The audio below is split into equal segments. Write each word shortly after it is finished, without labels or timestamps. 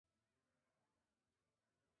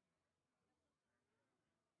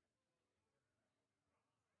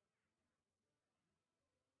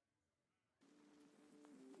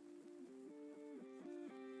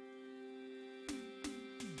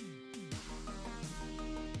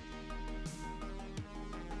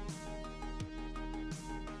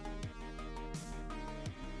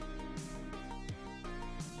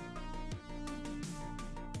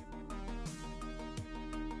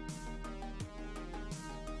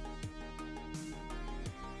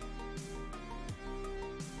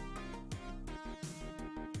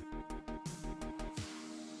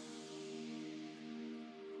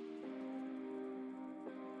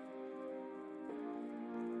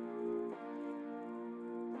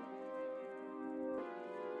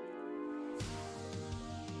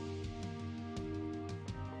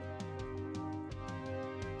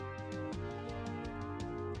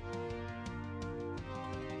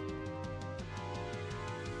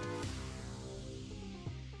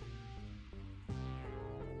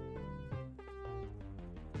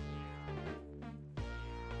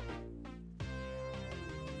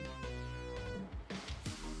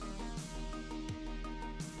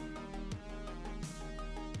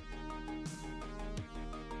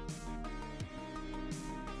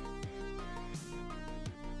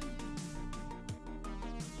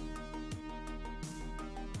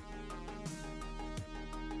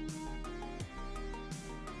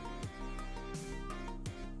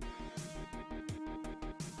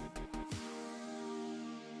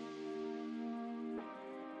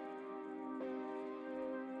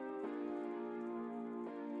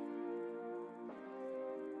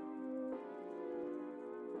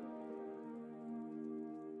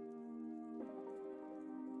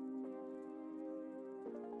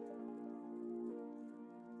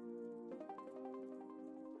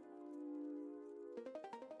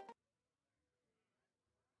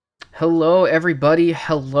Hello, everybody.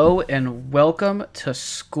 Hello, and welcome to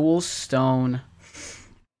Schoolstone.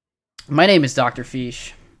 My name is Dr.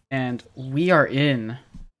 Fish, and we are in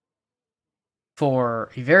for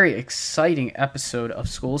a very exciting episode of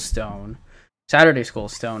Schoolstone, Saturday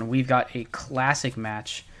Schoolstone. We've got a classic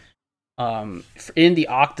match in the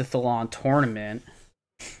OctaTHLon tournament,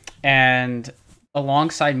 and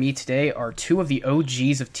alongside me today are two of the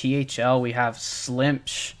OGs of THL. We have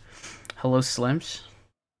Slimsh. Hello, Slimsh.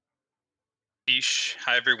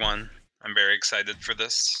 Hi everyone. I'm very excited for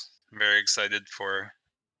this. I'm very excited for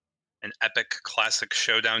an epic classic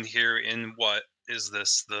showdown here in what is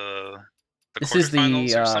this, the This is the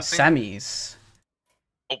quarterfinals or something? semis.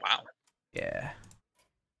 Oh wow. Yeah.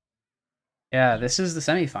 Yeah, this is the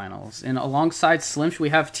semifinals. And alongside Slimsh, we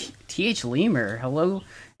have TH Lemur. Hello,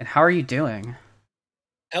 and how are you doing?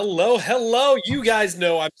 Hello. You guys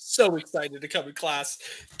know I'm so excited to come to class.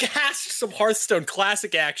 Cast some Hearthstone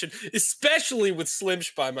classic action, especially with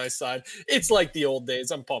Slimsh by my side. It's like the old days.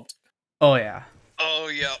 I'm pumped. Oh, yeah. Oh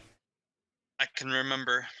yeah. I can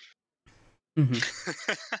remember.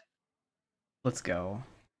 Let's go.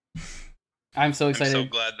 I'm so excited. I'm so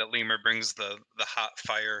glad that Lemur brings the hot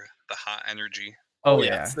fire, the hot energy. Oh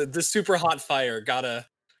yeah. The super hot fire. Gotta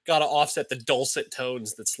offset the dulcet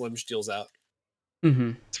tones that Slimsh deals out.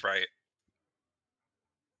 That's right.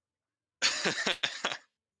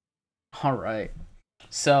 All right.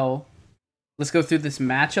 So let's go through this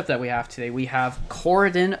matchup that we have today. We have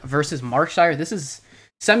Corridon versus Markshire. This is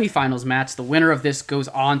semifinals match. The winner of this goes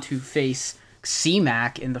on to face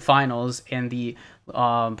CMAC in the finals, and the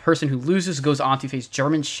person who loses goes on to face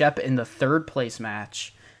German Shep in the third place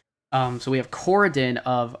match. So we have Corridon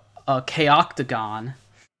of OctaTHLon,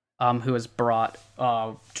 who has brought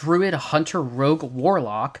Druid, Hunter, Rogue,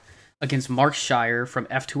 Warlock against Markshire from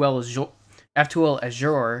F2L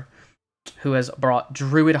Azure, who has brought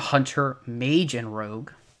Druid, Hunter, Mage, and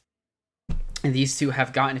Rogue. And these two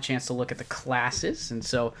have gotten a chance to look at the classes, and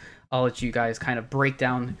so I'll let you guys kind of break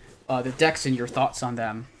down the decks and your thoughts on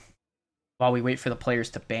them while we wait for the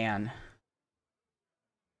players to ban.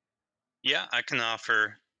 Yeah, I can offer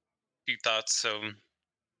a few thoughts. So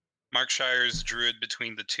Markshire's Druid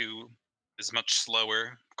between the two is much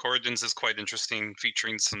slower. Corridon's is quite interesting,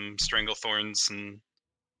 featuring some Stranglethorns and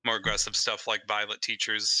more aggressive stuff like Violet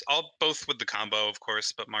Teachers. Both with the combo, of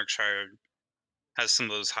course, but Markshire has some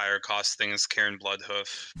of those higher cost things: Karen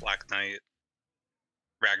Bloodhoof, Black Knight,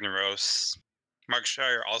 Ragnaros.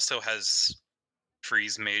 Markshire also has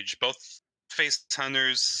Freeze Mage. Both face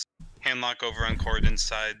Hunters, Handlock over on Corridon's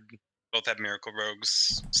side. Both have Miracle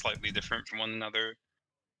Rogues, slightly different from one another.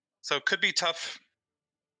 So it could be tough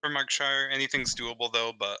for Markshire. Anything's doable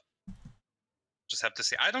though, but just have to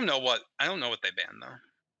see. I don't know what they ban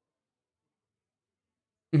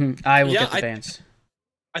though. I will get the bans.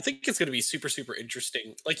 I think it's going to be super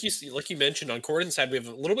interesting. Like you mentioned, on Corridon's side, we have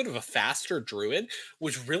a little bit of a faster Druid,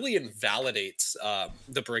 which really invalidates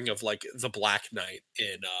the bring of like the Black Knight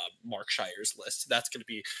in Markshire's list. That's going to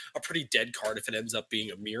be a pretty dead card if it ends up being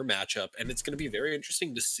a mirror matchup, and it's going to be very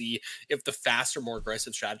interesting to see if the faster, more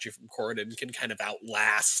aggressive strategy from Corridon can kind of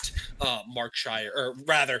outlast Markshire, or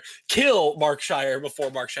rather kill Markshire before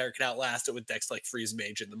Markshire can outlast it with decks like Freeze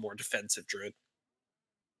Mage and the more defensive Druid.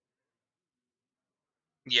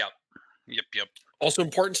 Yep. Also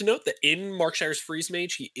important to note that in Markshire's Freeze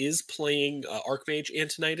Mage, he is playing Archmage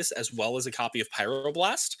Antonidas as well as a copy of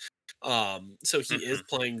Pyroblast. So he is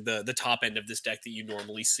playing the top end of this deck that you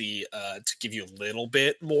normally see to give you a little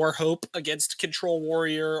bit more hope against Control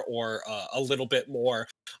Warrior, or a little bit more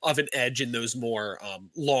of an edge in those more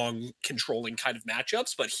long controlling kind of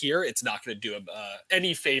matchups. But here, it's not going to do him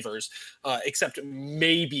any favors, except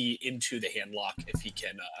maybe into the Handlock if he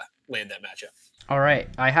can land that matchup. All right,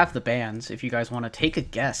 I have the bans. If you guys want to take a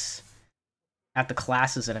guess at the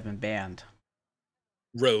classes that have been banned.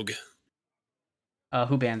 Rogue.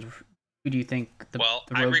 Who bans? Who do you think the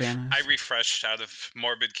Rogue ban is? I refreshed out of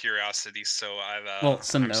morbid curiosity, so I'm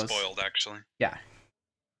spoiled actually. Yeah.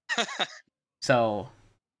 So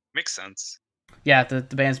makes sense. Yeah, the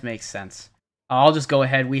bans make sense. I'll just go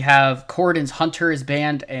ahead. We have Corridon's Hunter is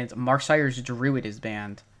banned and Markshire's Druid is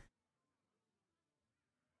banned.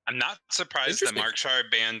 I'm not surprised that Markshire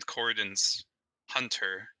banned Corridon's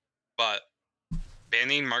Hunter, but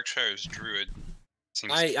banning Markshire's Druid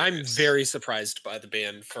seems I'm very surprised by the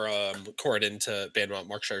ban for Corridon to ban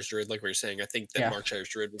Markshire's Druid. Like we were saying, I think that Markshire's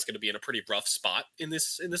Druid was going to be in a pretty rough spot in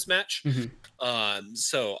this match.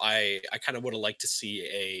 So I kind of would have liked to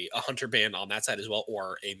see a Hunter ban on that side as well,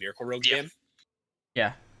 or a Miracle Rogue ban.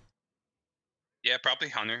 Yeah, probably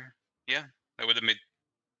Hunter. Yeah, that would have made.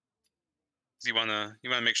 You wanna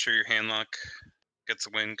make sure your Handlock gets a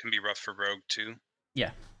win. Can be rough for Rogue too.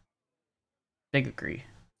 Yeah. Big agree.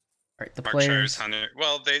 All right, the Markshire's players. Hunter.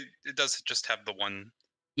 Well, it does just have the one.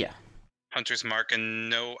 Yeah. Hunter's Mark and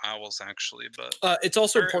no owls actually, but it's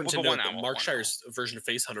also important to one note that owl, Markshire's version of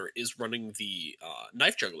Face Hunter is running the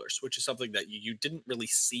knife jugglers, which is something that you didn't really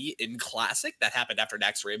see in Classic. That happened after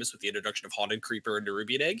Naxxramas with the introduction of Haunted Creeper and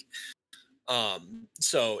Nerubian Egg.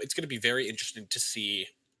 So it's going to be very interesting to see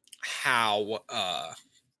how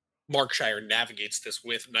Markshire navigates this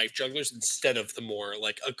with knife jugglers instead of the more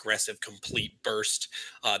like aggressive complete burst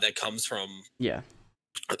that comes from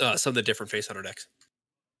some of the different Face Hunter decks.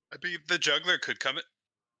 I believe the juggler could come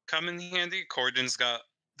in handy. Corden's got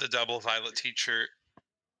the double Violet Teacher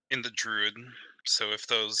in the Druid, so if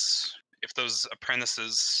those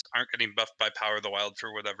apprentices aren't getting buffed by Power of the Wild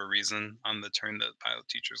for whatever reason on the turn that Violet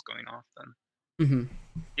Teacher is going off, then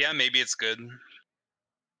yeah, maybe it's good.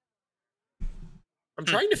 I'm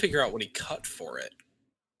trying to figure out what he cut for it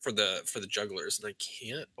for the jugglers, and I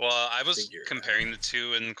can't. Well, I was comparing the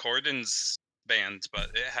two, and Corden's banned, but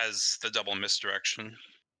it has the double misdirection.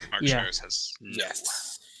 Markshire's has no.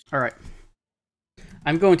 Yes. All right.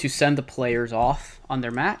 I'm going to send the players off on their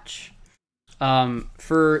match.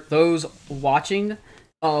 For those watching,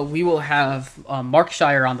 we will have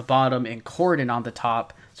Markshire on the bottom and Corden on the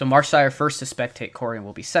top. So Markshire first to spectate, Corden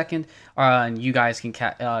will be second, and you guys can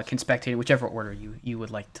spectate in whichever order you would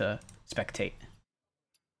like to spectate.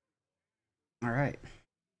 All right.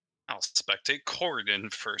 I'll spectate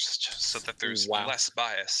Corden first, so that there's less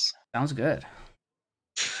bias. Sounds good.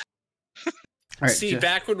 All right, see,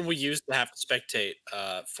 back when we used to have to spectate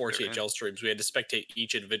 4THL streams, we had to spectate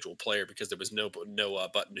each individual player because there was no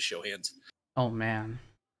button to show hands. Oh, man.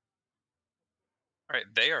 All right,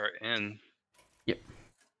 they are in. Yep.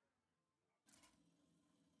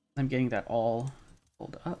 I'm getting that all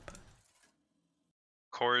pulled up.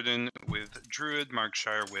 Corden with Druid,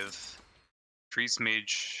 Markshire with Freeze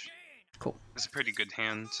Mage. Cool. It's a pretty good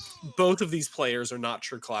hand. Both of these players are not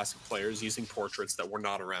true Classic players using portraits that were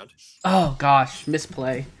not around. Oh, gosh.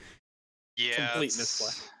 Misplay. Yeah. Complete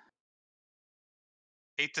misplay.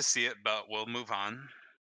 Hate to see it, but we'll move on.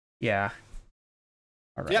 Yeah.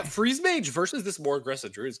 All right. Yeah, Freeze Mage versus this more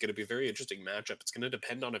aggressive Druid is going to be a very interesting matchup. It's going to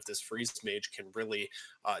depend on if this Freeze Mage can really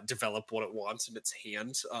develop what it wants in its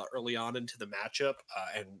hand early on into the matchup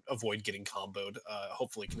and avoid getting comboed.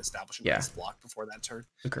 Hopefully can establish a nice block before that turn.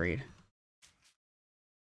 Agreed.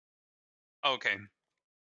 Okay.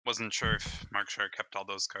 Wasn't sure if Markshire kept all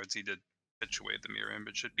those cards. He did pitch away the Mirror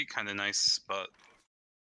Image. It'd be kind of nice, but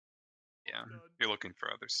yeah, you're looking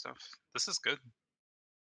for other stuff. This is good.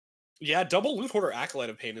 Yeah, double Loot Hoarder Acolyte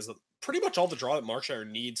of Pain is pretty much all the draw that Markshire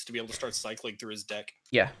needs to be able to start cycling through his deck.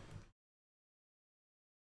 Yeah.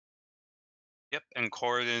 Yep, and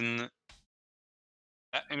Corden,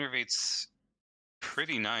 that innervate's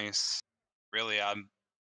pretty nice. Really, I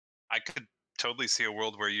could totally see a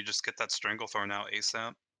world where you just get that Stranglethorn out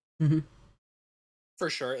ASAP. For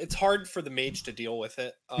sure. It's hard for the mage to deal with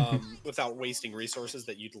it without wasting resources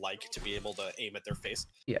that you'd like to be able to aim at their face.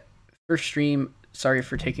 Yeah. First stream, sorry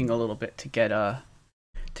for taking a little bit to get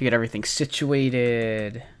everything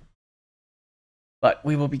situated. But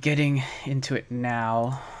we will be getting into it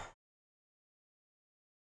now.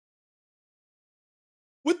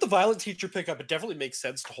 With the Violet Teacher pickup, it definitely makes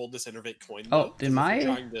sense to hold this Innervate coin. Oh, did my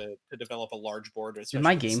trying to develop a large board? Did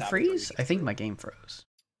my game freeze? I think my game froze.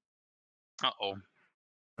 Uh-oh.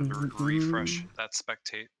 Refresh that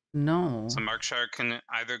spectate. No. So Markshire can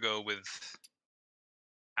either go with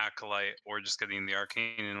Acolyte or just getting the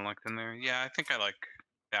Arcane Intellect in there. Yeah, I think I like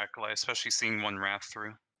the Acolyte, especially seeing one Wrath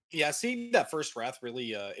through. Yeah, seeing that first Wrath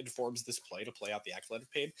really informs this play to play out the Acolyte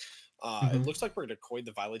of Pain. It looks like we're going to coin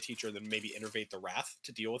the Violet Teacher and then maybe Innervate the Wrath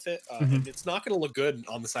to deal with it. And it's not going to look good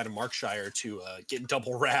on the side of Markshire to get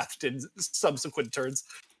double Wrathed in subsequent turns.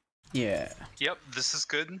 Yeah. Yep, this is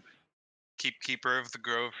good. Keep Keeper of the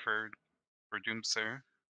Grove for Doomsayer.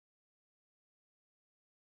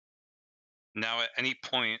 Now, at any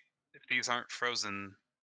point, if these aren't frozen,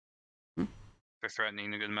 they're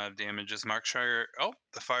threatening a good amount of damage. Is Markshire... Oh,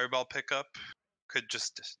 the Fireball pickup could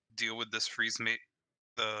just deal with this Freeze Mate,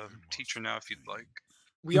 the Teacher now if you'd like.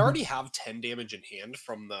 We already have 10 damage in hand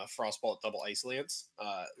from the Frostball at double Ice Lance.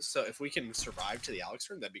 So if we can survive to the Alex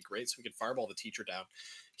turn, that'd be great. So we can Fireball the Teacher down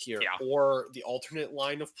here. Yeah. Or the alternate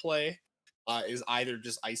line of play is either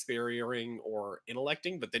just Ice Barriering or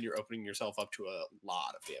Intellecting, but then you're opening yourself up to a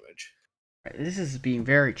lot of damage. This is being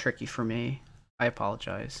very tricky for me. I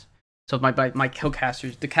apologize. So my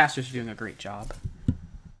co-casters, the casters are doing a great job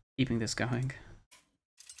keeping this going.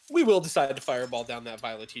 We will decide to Fireball down that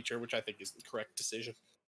Violet Teacher, which I think is the correct decision.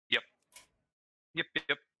 Yep.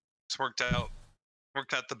 It's worked out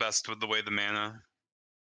Worked out the best with the way the mana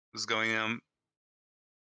was going out.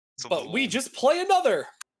 But we just play another.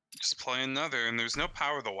 Just play another, and there's no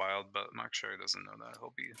Power of the Wild, but Markshire doesn't know that.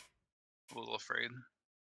 He'll be a little afraid.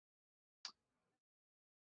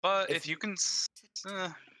 But if you can...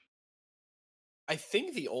 I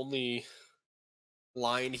think the only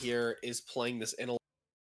line here is playing this intellect.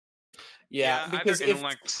 Yeah, because either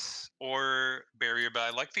intellect or barrier, but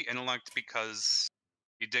I like the intellect because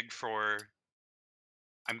you dig for...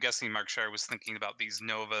 I'm guessing Markshire was thinking about these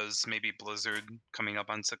Novas, maybe Blizzard coming up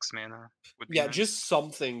on 6 mana. Yeah, nice. Just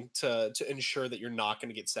something to ensure that you're not going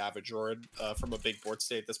to get Savage Roared from a big board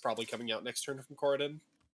state that's probably coming out next turn from Corridon.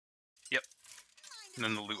 Yep. And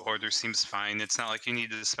then the Loot Hoarder seems fine. It's not like you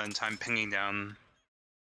need to spend time pinging down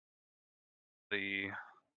the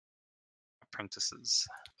apprentices.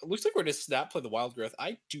 It looks like we're going to snap play the Wild Growth.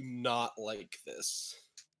 I do not like this.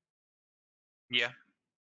 Yeah.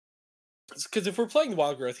 Because if we're playing the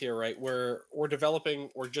Wild Growth here, right, we're developing,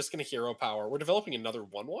 we're just going to hero power. We're developing another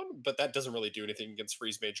 1/1, but that doesn't really do anything against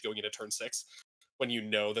Freeze Mage going into turn 6 when you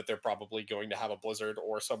know that they're probably going to have a Blizzard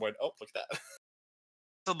or someone. Oh, look at that.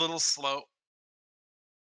 It's a little slow.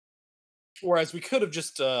 Whereas we could have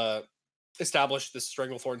just established this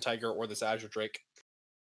Stranglethorn Tiger or this Azure Drake.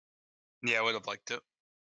 Yeah, I would have liked it.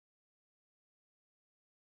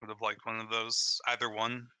 Would have liked one of those. Either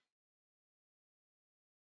one.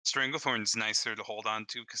 Stranglethorn's nicer to hold on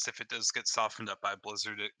to because if it does get softened up by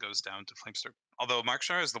Blizzard, it goes down to Flamestrike. Although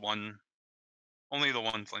Markshire is only the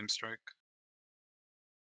one Flamestrike.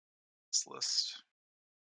 This list.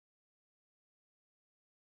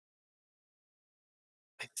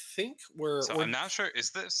 I think we're. I'm not sure. Is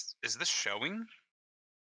this showing?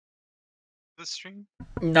 The stream?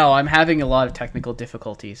 No, I'm having a lot of technical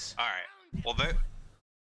difficulties. All right. Well,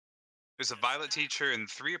 there's a Violet Teacher and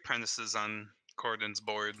 3 apprentices on Corridon's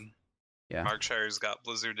board. Yeah. Markshire's got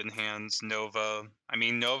Blizzard in hand. Nova. I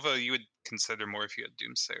mean, Nova you would consider more if you had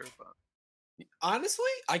Doomsayer, but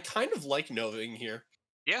honestly, I kind of like Novaing here.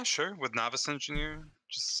 Yeah, sure. With Novice Engineer,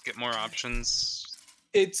 just get more options.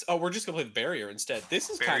 It's we're just gonna play the Barrier instead. This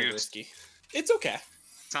is kind of risky. It's okay.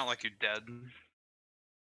 It's not like you're dead.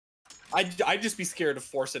 I'd just be scared to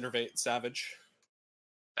Force Innervate Savage.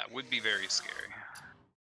 That would be very scary.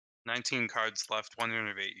 19 cards left, 1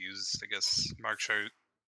 Innervate used. I guess Markshire,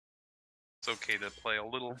 it's okay to play a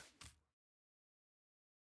little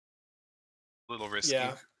risky.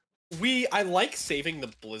 Yeah. I like saving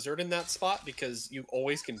the Blizzard in that spot because you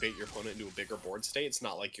always can bait your opponent into a bigger board state. It's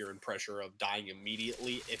not like you're in pressure of dying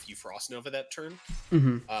immediately if you Frost Nova that turn.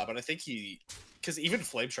 Mm-hmm. But I think because even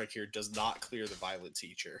Flamestrike here does not clear the Violet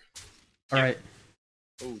Teacher. All right.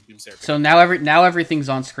 Oh, Doomsayer. So now everything's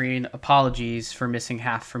on screen. Apologies for missing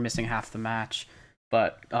half the match,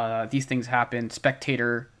 but these things happen.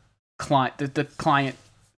 The client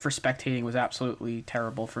for spectating was absolutely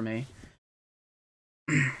terrible for me.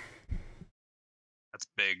 That's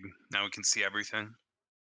big. Now we can see everything.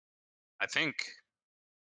 I think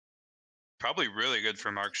probably really good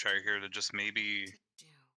for Markshire here to just maybe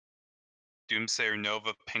Doomsayer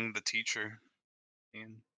Nova ping the Teacher.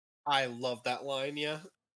 I love that line, yeah.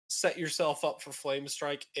 Set yourself up for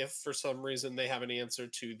Flamestrike if for some reason they have an answer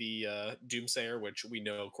to the Doomsayer, which we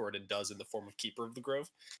know Corridon does in the form of Keeper of the Grove.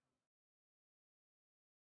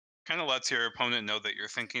 Kind of lets your opponent know that you're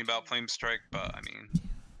thinking about Flamestrike, but I mean,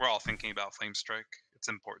 we're all thinking about Flamestrike. It's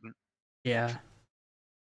important. Yeah.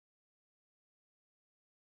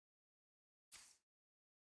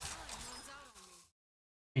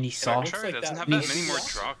 And he saw. Markshire doesn't have that many more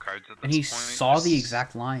draw cards at this point. And he saw the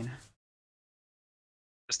exact line.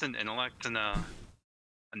 Just an intellect and a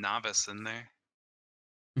novice in there.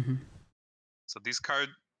 Mm-hmm. So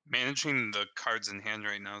managing the cards in hand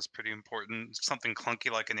right now is pretty important. If something clunky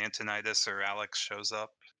like an Antonidas or Alex shows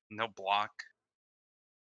up, no block.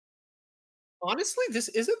 Honestly, this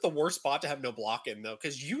isn't the worst spot to have no block in, though,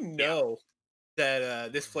 because you know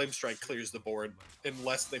that this Flamestrike clears the board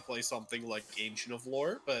unless they play something like Ancient of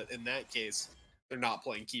Lore, but in that case, they're not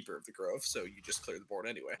playing Keeper of the Grove, so you just clear the board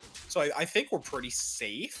anyway. So I think we're pretty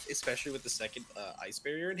safe, especially with the second Ice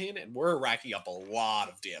Barrier in hand, and we're racking up a lot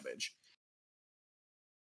of damage.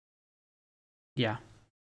 Yeah.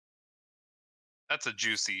 That's a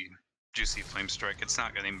juicy Flamestrike. It's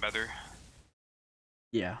not getting better.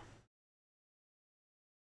 Yeah.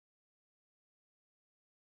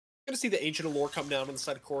 Gonna see the Ancient of Lore come down on the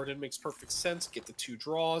side of Corridon. Makes perfect sense. Get the 2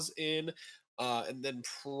 draws in. And then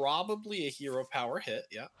probably a hero power hit,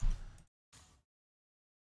 yeah.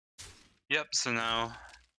 Yep, so now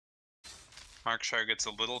Markshire gets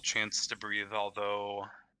a little chance to breathe, although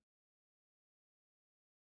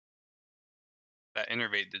that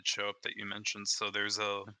innervate did show up that you mentioned, so there's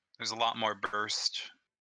a lot more burst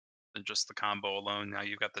than just the combo alone. Now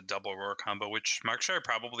you've got the double roar combo, which Markshire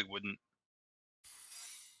probably wouldn't.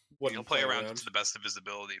 He'll play around to the best of his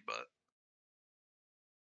ability, but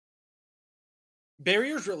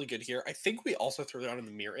Barrier's really good here. I think we also throw down in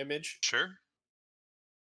the mirror image. sure,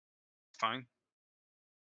 fine.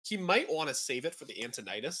 He might want to save it for the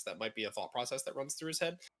Antonitis. That might be a thought process that runs through his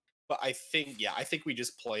head. But I think we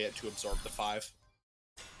just play it to absorb the 5.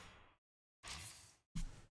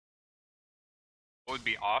 What would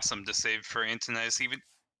be awesome to save for Antonitis, even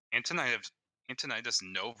Antonitis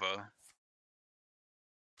Nova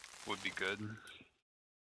would be good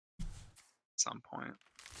at some point.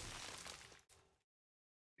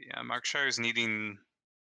 Yeah, Markshire's needing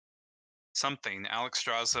something.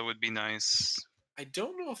 Alexstrasza would be nice. I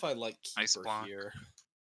don't know if I like Ice Keeper block. here.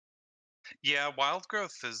 Yeah, Wild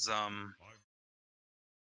Growth is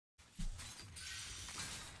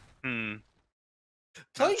Playing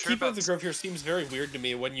sure Keeper of about the Grove here seems very weird to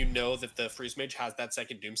me when you know that the Freeze Mage has that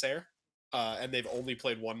second Doomsayer, and they've only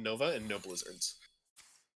played 1 Nova and no Blizzards.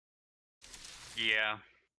 Yeah.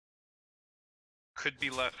 Could be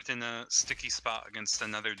left in a sticky spot against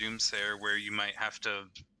another Doomsayer where you might have to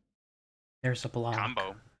There's a block.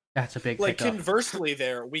 combo. That's a big Like pickup. conversely,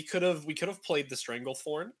 there we could have played the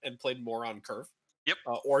Stranglethorn and played more on curve. Yep.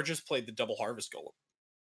 Or just played the double Harvest Golem.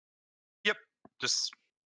 Yep. Just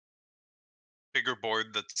bigger board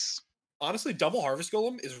that's Honestly, double Harvest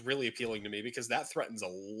Golem is really appealing to me because that threatens a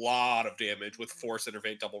lot of damage with Force,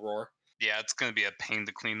 Innervate, Double Roar. yeah, it's gonna be a pain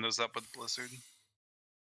to clean those up with Blizzard.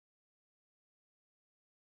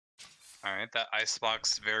 Alright, that Ice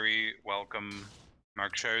Block's very welcome.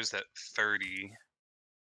 Markshire's at 30.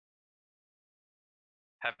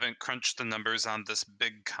 Haven't crunched the numbers on this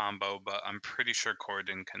big combo, but I'm pretty sure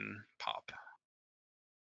Corden can pop.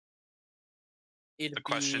 The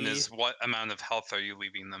question is, what amount of health are you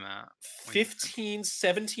leaving them at? 15,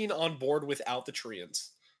 17 on board without the Treants.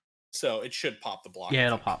 So it should pop the block. Yeah,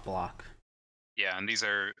 it'll pop block. Yeah, and this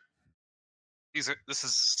is,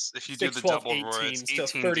 if you 6, do the 12, double roar, 18, it's so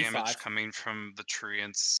 18 35. damage coming from the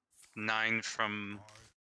Treants, 9 from...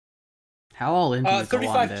 How all in do you go on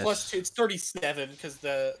 35 this? plus 2, it's 37 because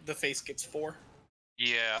the face gets 4.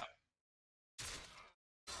 Yeah.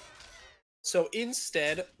 So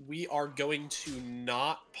instead, we are going to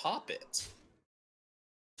not pop it.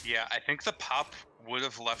 Yeah, I think the pop would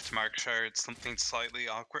have left Markshire at something slightly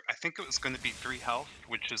awkward. I think it was going to be 3 health,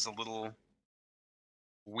 which is a little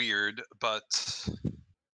weird, but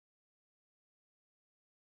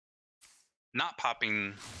not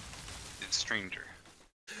popping is stranger.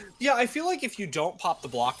 Yeah, I feel like if you don't pop the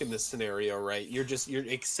block in this scenario, right, you're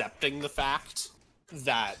accepting the fact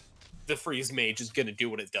that the Freeze Mage is going to do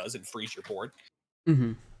what it does and freeze your board.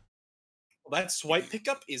 Mm-hmm. Well, that swipe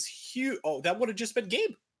pickup is huge. Oh, that would have just been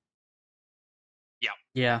game.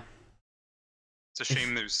 Yeah. It's a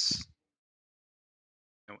shame there's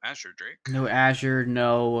no Azure Drake. No Azure,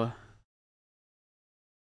 no...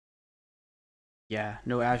 Yeah,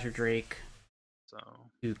 no Azure Drake So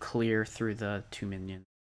to clear through the 2 minions.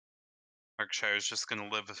 Markshire's just going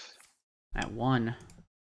to live At 1.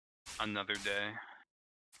 another day.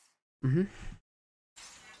 Mm-hmm.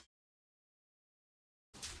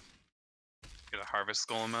 Get a Harvest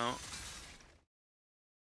Golem out.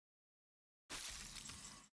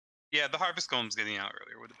 Yeah, the Harvest Golem's getting out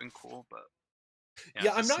earlier would have been cool, but...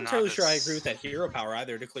 Yeah, I'm this not entirely sure I novice- agree with that hero power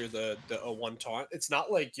either to clear the 01 taunt. It's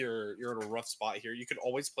not like you're in a rough spot here. You can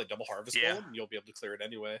always play double Harvest Yeah. Golem and you'll be able to clear it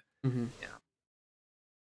anyway. Mm-hmm.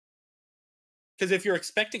 Because if you're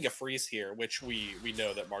expecting a freeze here, which we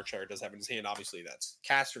know that Markshire does have in his hand, obviously that's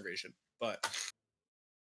caster vision. But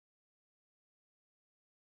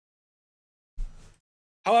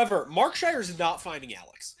however, Markshire is not finding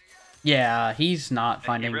Alex. Yeah, he's not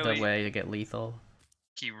finding really- the way to get lethal.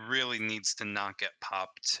 He really needs to not get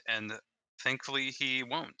popped, and thankfully he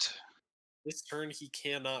won't. This turn he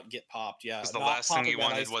cannot get popped. Yeah, Because the not last thing he popping that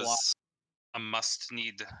wanted ice block. was a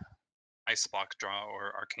must-need Ice Block draw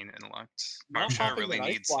or Arcane Intellect. Not Markshire popping really that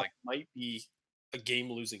ice needs, block like... might be a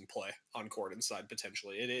game-losing play on Corden's side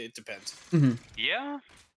potentially. It depends. Mm-hmm. Yeah?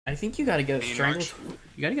 I think you gotta get a I mean, strangle.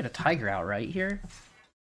 You gotta get a Tiger out right here,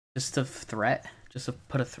 just to threat, just to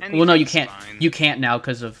put a. Anything's Well, no, you can't. fine. You can't now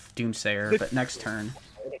because of Doomsayer. But next turn,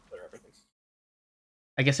 Clear everything.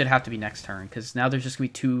 I guess it'd have to be next turn because now there's just gonna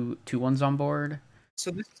be two ones on board.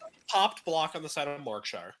 So this is a popped block on the side of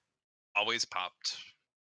Markshire. Always popped.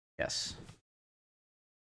 Yes.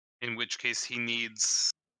 In which case he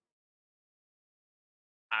needs...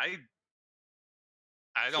 I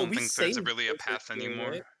So don't we think there's saved really a Blizzard path here,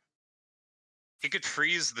 anymore. right? He could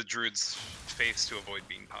freeze the druid's face to avoid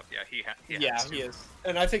being popped. Yeah, he has to. he is,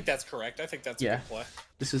 and I think that's correct. I think that's a Yeah. good play.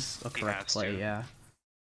 This is a correct has play, to. yeah.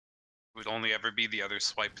 It would only ever be the other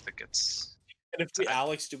swipe that gets. And if we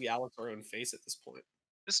Alex, do we Alex our own face at this point?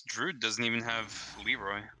 This druid doesn't even have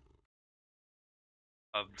Leroy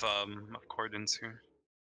of Cordons here.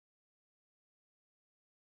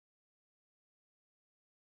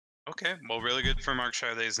 Okay, well, really good for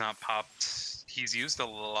Markshire that he's not popped. He's used a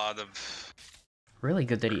lot of. Really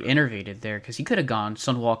good that he innervated there, because he could have gone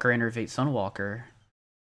Sunwalker, innervate Sunwalker.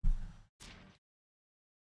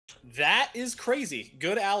 That is crazy.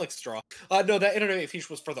 Good Alex draw. No, that innervate fish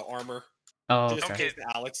was for the armor. Oh, Just in okay. case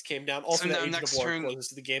the Alex came down. Also, So the now Agent next of War turn- closes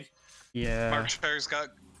to the game. Yeah. Markshire's got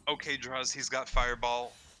okay draws. He's got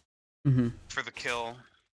Fireball Mm-hmm. for the kill.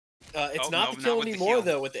 It's Oh, not no, the kill not with the anymore, heal.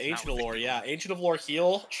 though, with the Not Ancient with of the Lore. heal. Yeah, Ancient of Lore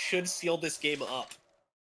heal should seal this game up.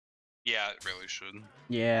 Yeah, it really should.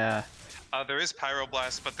 Yeah. There is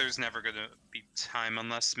Pyroblast, but there's never gonna be time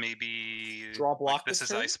unless maybe Draw block like, this this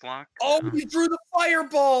is turn? Ice Block. Oh, he drew the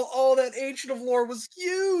Fireball! Oh, that Ancient of Lore was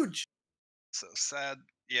huge! So sad.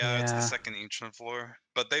 Yeah, it's the Yeah. second Ancient of Lore,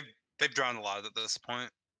 but they've drawn a lot at this point.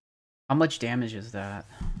 How much damage is that?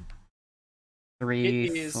 3,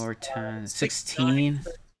 It is, 4, 10, 6, 16? 9,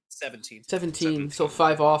 17. 17. So 17.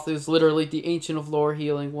 5 off. There's literally the Ancient of Lore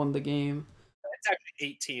healing won the game. It's actually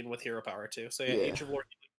 18 with Hero Power, too. So, yeah, Yeah. Ancient of Lore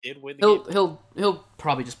did win the game. He'll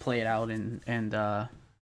probably just play it out and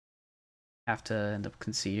have to end up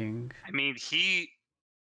conceding. I mean, he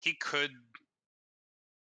could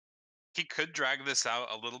drag this out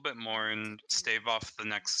a little bit more and stave off the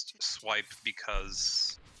next swipe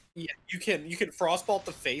because Yeah, you can Frostbolt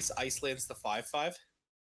the face, Icelands the 5/5.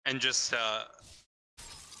 and just And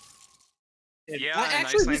yeah, and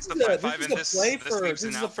actually, Iceland's the this 5/5 is and a this play for leaves this it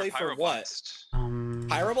is a out for play for what? Pyroblast.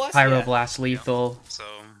 Pyroblast? Pyroblast lethal. So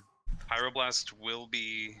Pyroblast will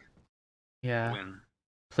be Yeah. a win.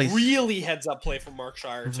 Please. Really heads up play from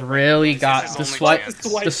Markshire. To Really got This is the his swipe. only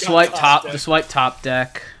chance. The swipe top. The swipe top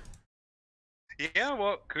deck. Yeah,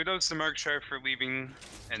 well, kudos to Markshire for leaving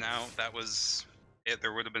an out. That was it.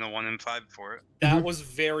 There would have been a 1 in 5 for it. That Mhm. was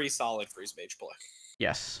very solid Freeze Mage play.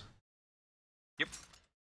 Yes. Yep.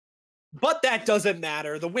 But that doesn't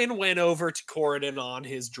matter. The win went over to Corridon on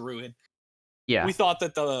his Druid. Yeah. We thought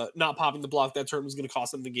that the not popping the block that turn was going to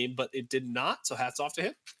cost him the game, but it did not. So hats off to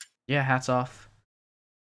him. Yeah. Hats off.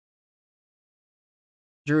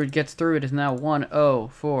 Druid gets through. It is now 1-0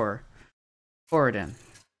 for Corridon.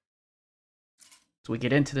 So we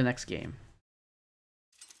get into the next game.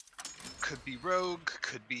 Could be Rogue,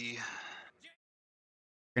 could be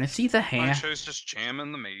We're gonna see the hand. Markshire's just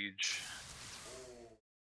jamming the mage.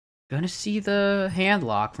 Gonna see the hand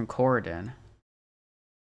lock from Corridon.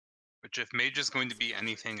 Which if mage is going to be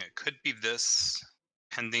anything, it could be this,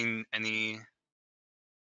 pending any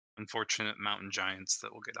unfortunate mountain giants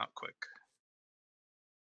that will get out quick.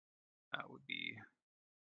 That would be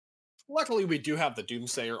Luckily, we do have the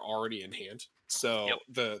Doomsayer already in hand. So Yep.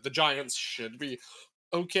 the Giants should be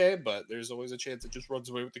okay, but there's always a chance it just runs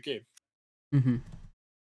away with the game. Mm-hmm.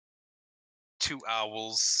 2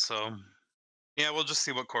 owls, so yeah, we'll just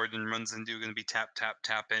see what Corridon runs into. Gonna be tap, tap,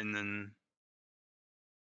 tap in, and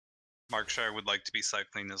Markshire would like to be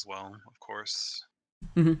cycling as well, of course.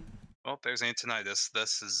 Mm-hmm. Well, there's Antonidas.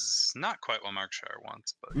 This is not quite what Markshire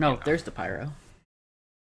wants, but No, you know, there's the pyro.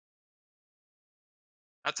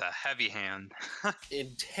 that's a heavy hand.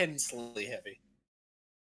 Intensely heavy.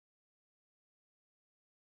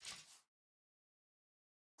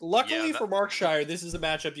 Luckily Yeah, for Markshire, this is a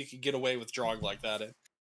matchup you could get away with drawing like that in.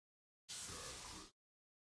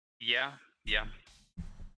 Yeah.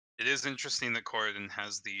 It is interesting that Corridon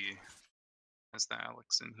has the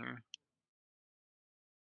Alex in here.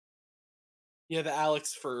 Yeah, the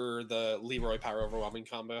Alex for the Leroy Power Overwhelming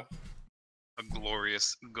combo. A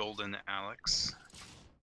glorious golden Alex.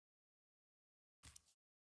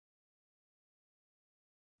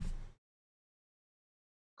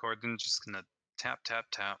 Corridon just gonna tap, tap,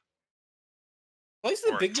 tap. Plays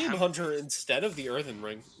the Or Big Game attempt. Hunter instead of the Earthen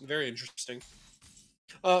Ring. Very interesting.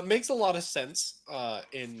 Makes a lot of sense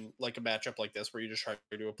in like a matchup like this where you just try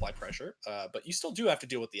to apply pressure. But you still do have to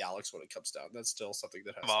deal with the Alex when it comes down. That's still something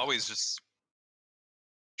that has. I've always just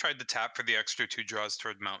tried to tap for the extra 2 draws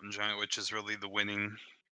toward Mountain Giant, which is really the winning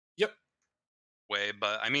Yep. way.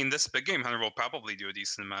 But I mean, this Big Game Hunter will probably do a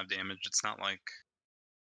decent amount of damage. It's not like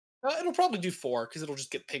It'll probably do 4 because it'll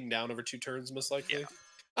just get pinged down over 2 turns most likely.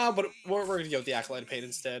 But we're going to go with the Acolyte of Pain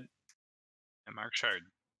instead. and Markshire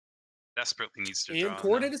desperately needs to And draw.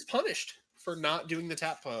 Corridon now. is punished for not doing the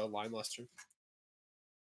tap line last turn.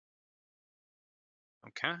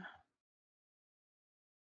 Okay.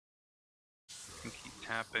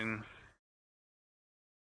 tapping.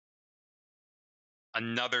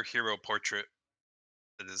 Another hero portrait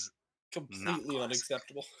that is Completely classic.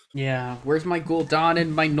 unacceptable. Yeah, where's my Gul'dan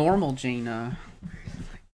and my normal Jaina?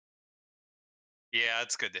 Yeah,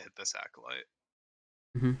 it's good to hit this Acolyte.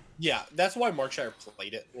 Yeah, that's why Markshire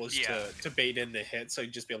played it, was Yeah. to bait in the hit, so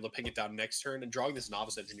you'd just be able to ping it down next turn, and drawing this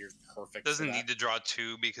Novice Engineer is perfect. Doesn't for that. need to draw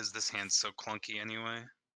 2 because this hand's so clunky anyway.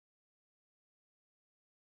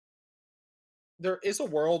 There is a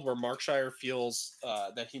world where Markshire feels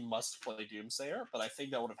that he must play Doomsayer, but I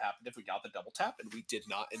think that would have happened if we got the double tap, and we did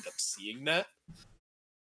not end up seeing that.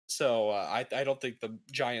 So I don't think the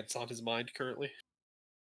Giant's on his mind currently.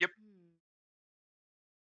 Yep.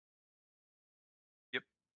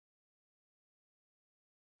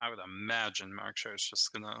 I would imagine Markshire's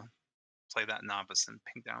just gonna play that Novice and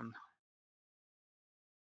ping down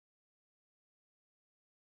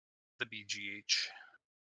the BGH.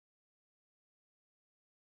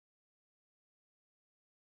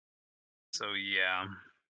 So yeah.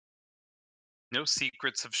 No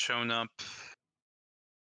secrets have shown up.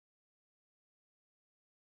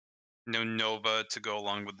 No Nova to go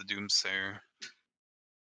along with the Doomsayer.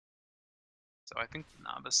 So I think the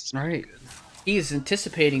Novice is pretty good. He's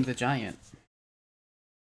anticipating the Giant.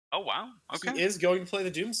 Oh wow. Okay. He is going to play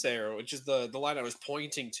the Doomsayer, which is the line I was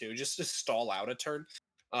pointing to, just to stall out a turn.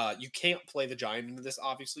 You can't play the Giant into this,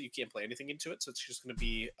 obviously. You can't play anything into it, so it's just going to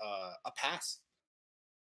be a pass.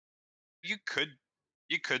 You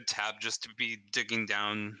could tap just to be digging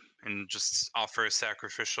down and just offer a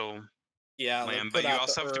sacrificial Yeah, land, like but you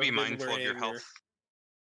also have to be mindful of your health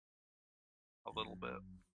a little bit.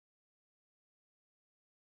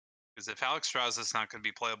 Because if Alexstrasza is not going to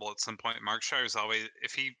be playable at some point, Markshire's always,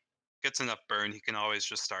 if he gets enough burn, he can always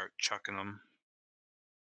just start chucking them.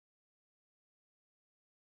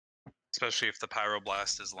 Especially if the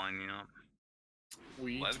Pyroblast is lining up.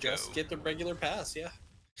 We Let's just go. get the regular pass, yeah.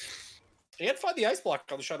 And find the Ice Block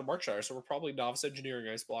on the Shadow Markshire, so we're probably Novice Engineering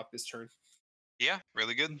Ice Block this turn. Yeah,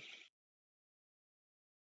 really good.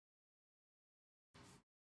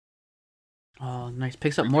 Oh, nice.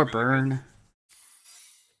 Picks up more burn.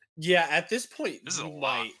 Yeah, at this point, This is a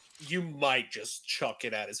lot. You might just chuck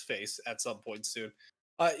it at his face at some point soon.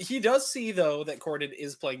 He does see, though, that Corden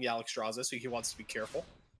is playing the Alexstrasza, so he wants to be careful.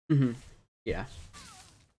 Yeah.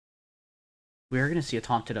 We're going to see a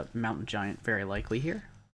taunted up Mountain Giant, very likely here.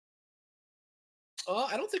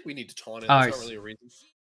 I don't think we need to taunt it. That's not really a reason.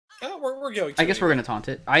 We're going to. I guess we're going to taunt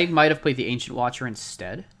it. I might have played the Ancient Watcher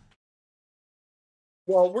instead.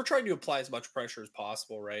 Well, we're trying to apply as much pressure as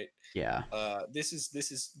possible, right? Yeah. This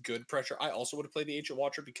is good pressure. I also would have played the Ancient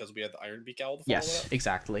Watcher because we had the Iron Beak Owl to follow Yes, it up.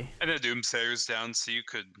 exactly. And the Doomsayer's down, so you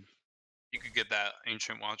could get that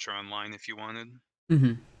Ancient Watcher online if you wanted.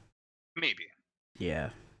 Maybe.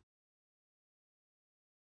 Yeah.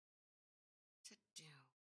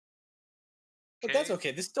 But that's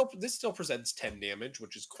okay. This still presents 10 damage,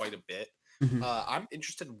 which is quite a bit. I'm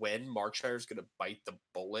interested when Markshire is going to bite the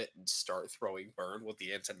bullet and start throwing burn with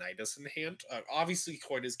the Antonidas in hand. Obviously,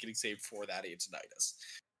 Coin is getting saved for that Antonidas.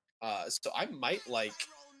 So I might like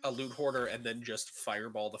a Loot Hoarder and then just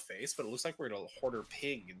Fireball the face, but it looks like we're going to Hoarder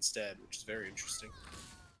Ping instead, which is very interesting.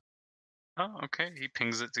 Oh, okay. He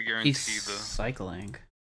pings it to guarantee He's the cycling.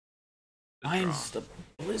 the Mine's draw.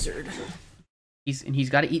 the Blizzard. He's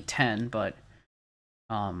got to eat 10, but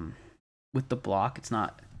with the block, it's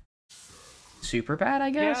not super bad, I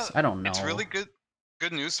guess. Yeah, I don't know. It's really good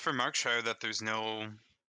news for Markshire that there's no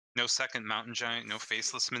second Mountain Giant, no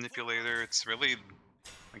Faceless Manipulator. It's really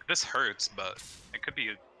like this hurts, but it could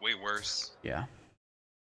be way worse. Yeah.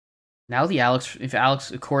 Now if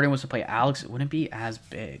Corden was to play Alex, it wouldn't be as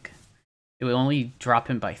big. It would only drop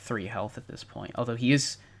him by 3 health at this point. Although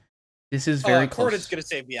this is very close. Corden's going to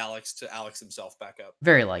save the Alex to Alex himself back up.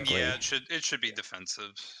 Very likely. Yeah, it should be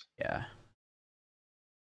defensive. Yeah.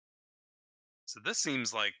 So this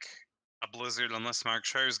seems like a Blizzard, unless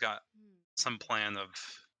Markshire's got some plan of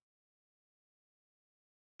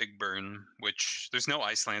big burn, which there's no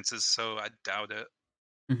Ice Lances, so I doubt it.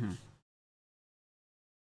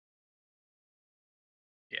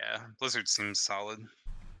 Yeah, Blizzard seems solid.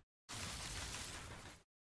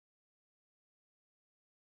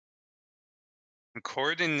 And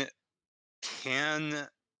Corden can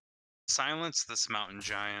silence this Mountain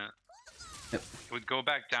Giant. Yep. It would go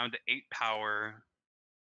back down to 8 power.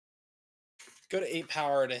 Go to 8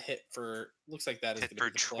 power to hit for. Looks like that is Hit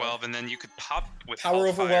going for to be the 12, and then you could pop with Power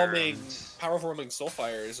Hellfire Overwhelming. and... Power Overwhelming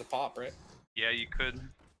Soulfire is a pop, right? Yeah, you could.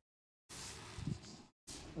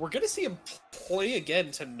 We're going to see him play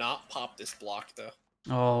again to not pop this block, though.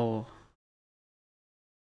 Oh.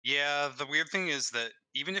 Yeah, the weird thing is that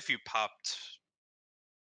even if you popped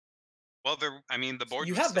Well, I mean, the board.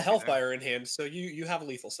 You would have the still be there. Hellfire in hand, so you have a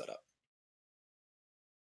lethal setup.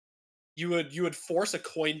 You would force a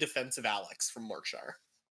coin defensive Alex from Markshire.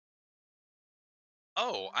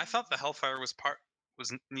 Oh, I thought the Hellfire was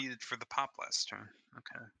needed for the pop last turn.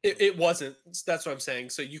 Okay. It wasn't. That's what I'm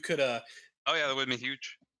saying. So you could Oh yeah, that would have been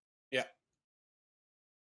huge. Yeah.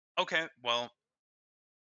 Okay, well,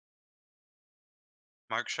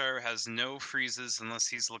 Markshire has no freezes unless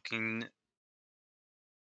he's looking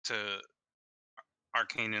to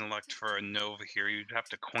Arcane Intellect for a Nova here. You'd have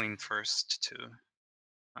to coin first to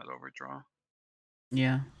not overdraw.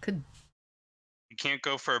 Yeah, could. You can't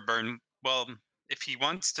go for a burn. Well, if he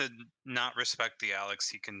wants to not respect the Alex,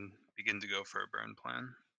 he can begin to go for a burn plan.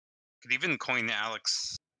 Could even coin the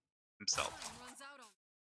Alex himself.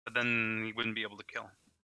 But then he wouldn't be able to kill.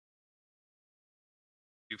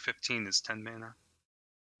 U15 is 10 mana.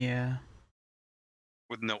 Yeah.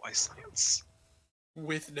 With no Ice Lance.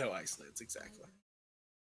 with no Ice Lance, exactly.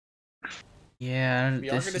 Yeah. We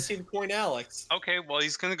are going to see the coin Alex. Okay, well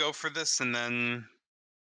he's going to go for this and then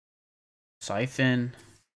Siphon.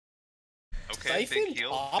 Okay, Siphon big heal,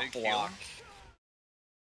 top big block. heal.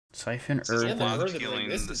 Siphon This is a Earthen. lot of Earthen healing. ring,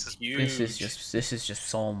 this is huge. This is just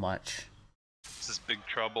so much. This is big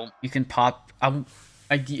trouble. You can pop.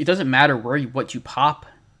 It doesn't matter what you pop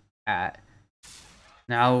at.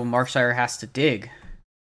 Now Markshire has to dig.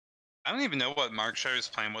 I don't even know what Markshire's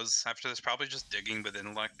plan was after this. Probably just digging with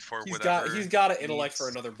intellect for whatever. He's got an intellect for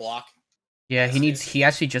another block. Yeah, he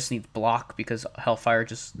actually just needs block because Hellfire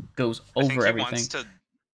just goes over everything.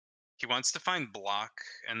 He wants to find block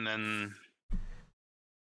and then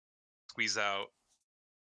squeeze out.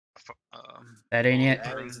 That ain't it.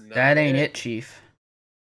 That ain't it, Chief.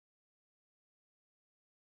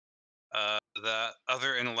 The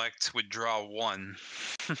other intellect would draw one.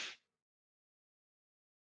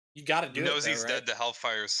 You got to do he knows it. He's dead to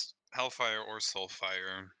Hellfire or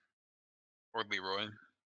Soulfire or Leroy.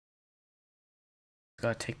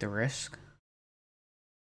 Gotta take the risk.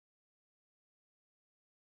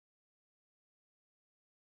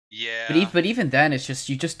 Yeah. But even then, it's just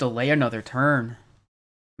you just delay another turn.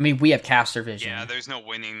 I mean, we have caster vision. Yeah, there's no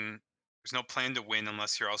winning. There's no plan to win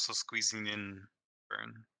unless you're also squeezing in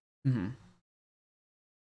burn. Mm-hmm.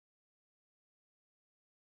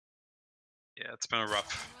 Yeah, it's been a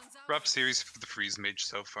rough series for the Freeze Mage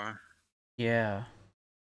so far. Yeah.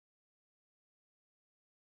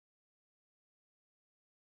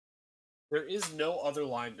 There is no other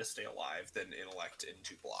line to stay alive than intellect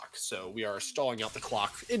into block, so we are stalling out the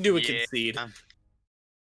clock into a concede.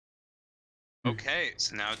 Okay,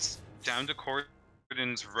 so now it's down to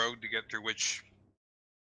Corden's Rogue to get through, which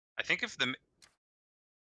I think if the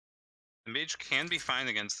Mage can be fine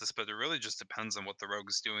against this, but it really just depends on what the Rogue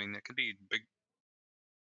is doing. It could be big.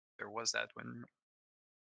 There was Edwin.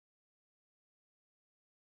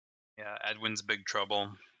 Yeah, Edwin's big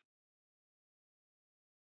trouble.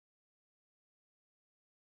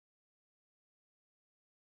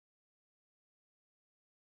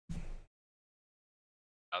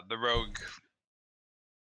 The Rogue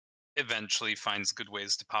eventually finds good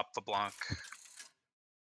ways to pop the block.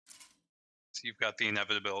 So you've got the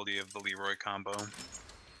inevitability of the Leroy combo.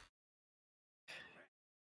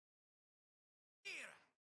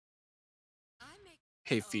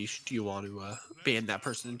 Hey, Fish, do you want to ban that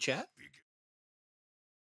person in chat?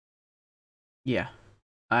 Yeah.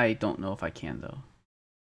 I don't know if I can, though.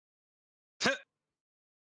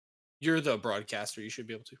 You're the broadcaster. You should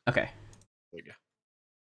be able to. Okay. There you go.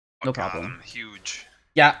 No problem. Huge.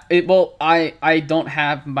 Yeah, well, I don't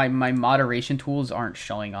have my moderation tools aren't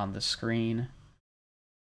showing on the screen.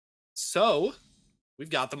 So, we've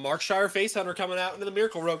got the Markshire Face Hunter coming out into the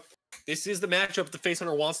Miracle Rogue. This is the matchup the Face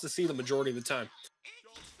Hunter wants to see the majority of the time.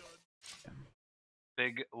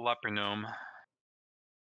 Big Leper Gnome.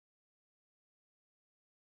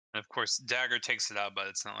 And of course, Dagger takes it out, but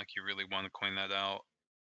it's not like you really want to coin that out.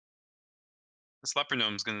 This Leper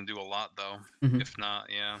Gnome's going to do a lot, though. Mm-hmm. If not,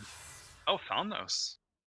 yeah. Oh, Thalnos.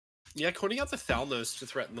 Yeah, coining out the Thalnos to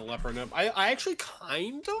threaten the Leper Gnome. I actually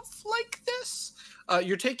kind of like this.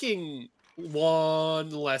 You're taking two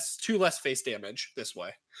less face damage this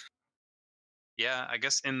way. Yeah, I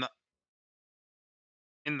guess in the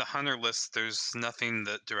Hunter list, there's nothing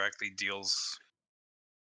that directly deals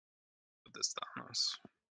with this Thalnos.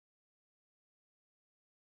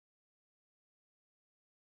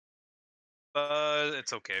 But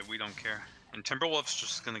it's okay, we don't care. And Timberwolf's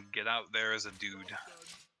just gonna get out there as a dude.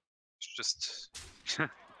 It's just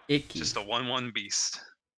Icky. Just a 1/1 beast.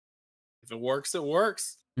 If it works, it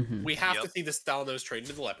works. Mm-hmm. We have to see the Thalnos trade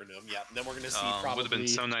into the Leper Gnome. Yeah, and then we're gonna see probably. Would have been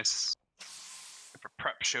so nice if a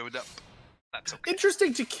prep showed up. That's okay.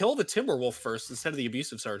 Interesting to kill the Timberwolf first instead of the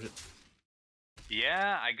Abusive Sergeant.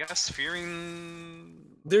 Yeah, I guess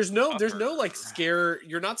fearing. There's no like scare.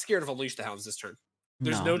 You're not scared of Unleash the Hounds this turn.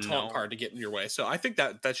 There's no taunt card to get in your way, so I think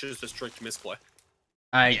that's just a strict misplay.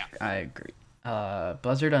 I agree.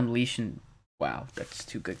 Buzzard Unleash and wow, that's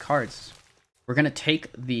 2 good cards. We're gonna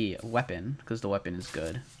take the weapon because the weapon is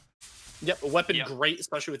good. Yep, a weapon great,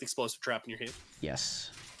 especially with Explosive Trap in your hand.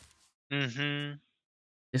 Yes. Mm-hmm.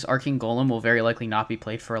 This Arcane Golem will very likely not be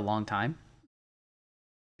played for a long time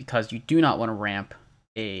because you do not want to ramp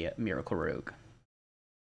a Miracle Rogue.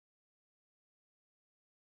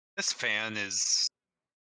 This fan is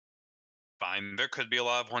fine. There could be a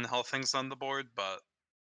lot of 1 health things on the board, but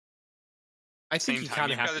I think you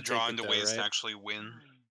kind of have to draw into ways to actually win.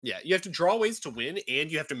 Yeah, you have to draw ways to win, and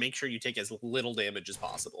you have to make sure you take as little damage as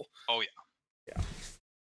possible. Oh yeah.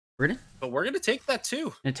 But we're gonna take that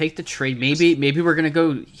too. And take the trade. Maybe we're gonna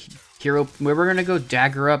go hero. We're gonna go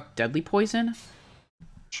dagger up Deadly Poison.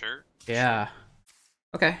 Sure. Yeah.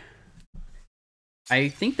 Okay. I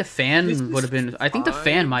think the fan would have been. I think the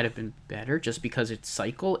fan might have been better just because it's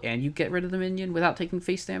cycle and you get rid of the minion without taking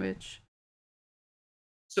face damage.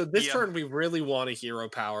 So this turn we really want a hero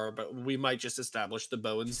power, but we might just establish the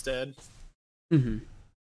bow instead. Mm-hmm.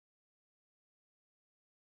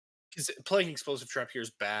 Because playing Explosive Trap here is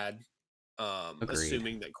bad.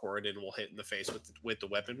 Assuming that Corridon will hit in the face with the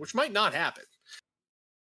weapon, which might not happen.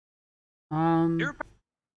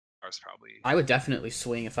 Probably. I would definitely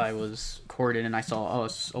swing if I was Corridon and I saw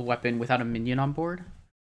a weapon without a minion on board.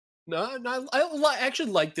 No, I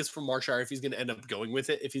actually like this from Markshire if he's going to end up going with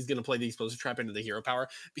it, if he's going to play the Explosive Trap into the hero power,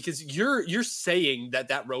 because you're saying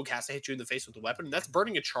that rogue has to hit you in the face with the weapon, and that's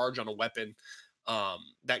burning a charge on a weapon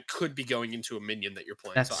that could be going into a minion that you're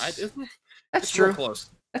playing. That's true. Close.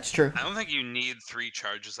 That's true. I don't think you need 3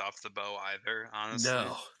 charges off the bow either, honestly.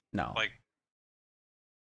 No. Like,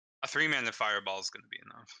 a 3-mana fireball is going to be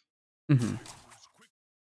enough. Mm-hmm.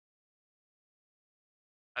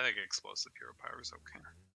 I think explosive hero power is okay.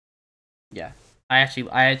 Yeah, I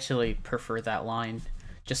actually prefer that line,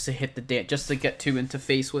 just to hit just to get 2 into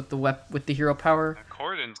face with the hero power.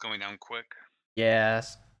 Corridon's going down quick.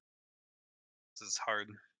 Yes. This is hard.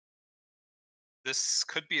 This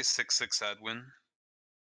could be a 6/6 Edwin.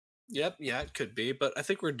 Yep, yeah, it could be, but I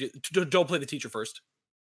think don't play the teacher first.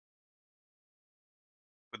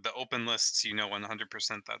 With the open lists,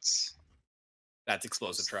 100% that's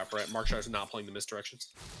Explosive Trap, right? Markshire's not playing the misdirections.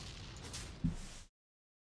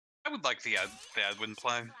 I would like the Edwin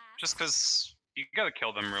play, just because you gotta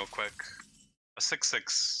kill them real quick. A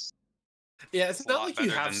 6/6. Yeah, it's not like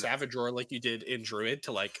you have Savage Roar like you did in Druid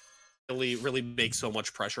to like really make so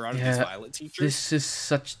much pressure out of these violent teachers.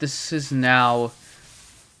 This is now.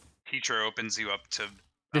 Teacher opens you up to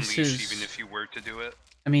Unleash even if you were to do it.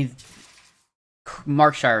 I mean,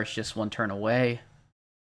 Markshire is just 1 turn away.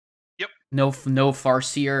 Yep. No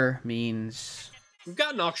Farseer means we've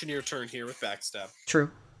got an Auctioneer turn here with Backstab.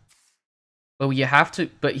 True.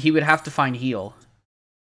 But he would have to find heal.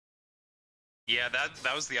 Yeah,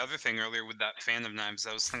 that was the other thing earlier with that Fan of Knives.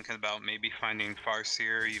 I was thinking about maybe finding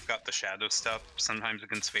Farseer. You've got the Shadow stuff. Sometimes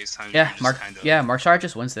against Space Time. Markshire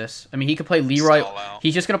just wins this. I mean, he could play Leroy.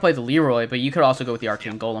 He's just gonna play the Leroy, but you could also go with the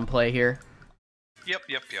Arcane Golem play here. Yep.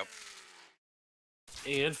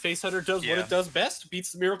 And Facehunter does what it does best: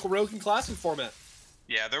 beats the Miracle Rogue in Classic format.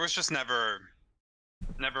 Yeah, there was just never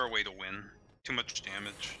a way to win. Too much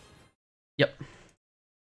damage. Yep.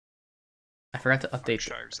 I forgot to update.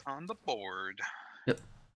 Markshire's on the board. Yep.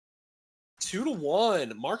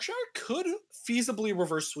 2-1. Markshire could feasibly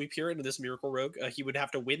reverse sweep here into this Miracle Rogue. He would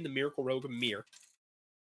have to win the Miracle Rogue mirror.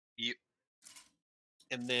 Yep.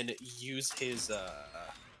 And then use his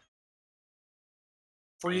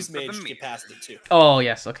Freeze Mage to get past it too. Oh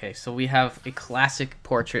yes, okay. So we have a classic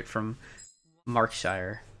portrait from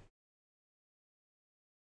Markshire.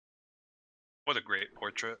 What a great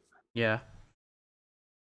portrait. Yeah.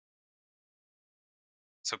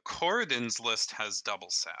 So Corridon's list has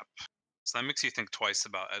double sap. So that makes you think twice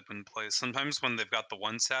about Edwin plays. Sometimes when they've got the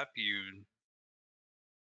 1 sap, you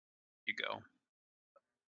go.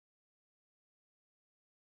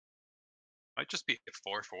 Might just be a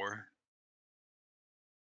 4/4.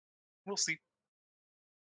 We'll see.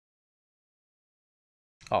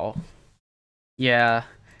 Oh. Yeah.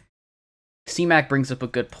 C-Mac brings up a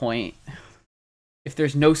good point. If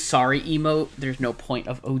there's no sorry emote, there's no point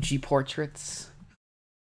of OG portraits.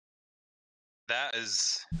 That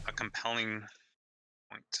is a compelling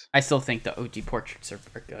point. I still think the OG portraits are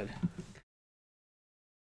good.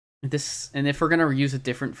 And if we're gonna use a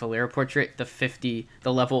different Valera portrait, the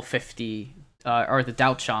level 50, or the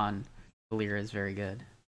Daochan Valera is very good.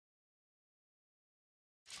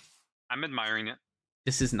 I'm admiring it.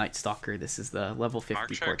 This is Night Stalker. This is the level 50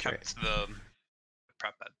 Markshire portrait. kept the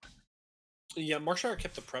prep bed. Yeah, Markshire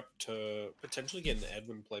kept the prep to potentially get an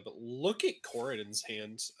Edwin play, but look at Corridon's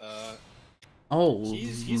hands. Oh,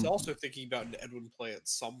 He's also thinking about an Edwin play at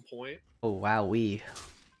some point. oh wowee.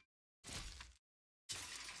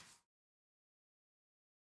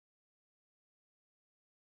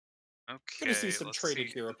 Okay, Gonna see some let's traded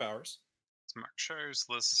see. hero powers. Does Markshire's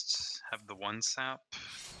list have the 1 sap?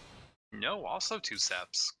 No, also 2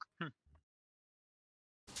 saps.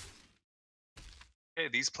 Okay,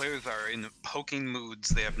 these players are in poking moods.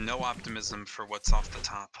 They have no optimism for what's off the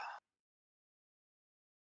top.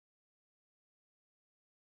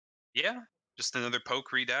 Yeah, just another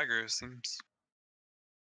poke redagger seems.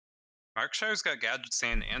 Markshire's got Gadget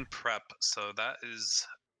Sand and Prep, so that is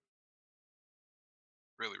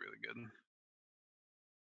really, really good.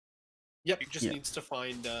 Yep, just needs to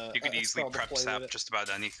find you could a easily spell to prep play sap with it. just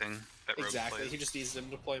about anything that Rogue Exactly. plays. He just needs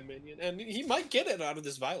them to play a minion, and he might get it out of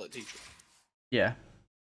this Violet teacher. Yeah.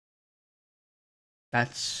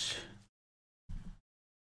 That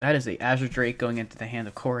is a Azure Drake going into the hand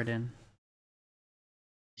of Corridon.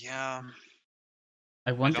 Yeah.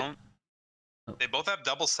 I wonder. They both have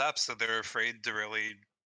double saps, so they're afraid to really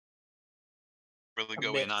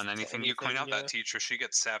go in on anything. You point out that teacher, she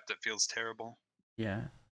gets sapped, it feels terrible. Yeah.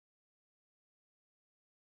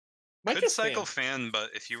 Could cycle fan, but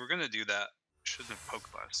if you were gonna do that, shouldn't have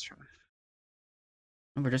poked last turn.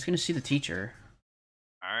 And we're just gonna see the teacher.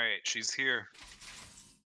 Alright, she's here.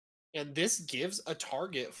 And this gives a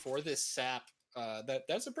target for this sap.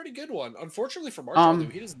 That's a pretty good one. Unfortunately for Marshall, though,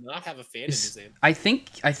 he does not have a fan in his hand. I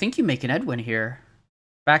think you make an Edwin here.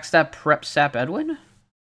 Backstab prep sap Edwin?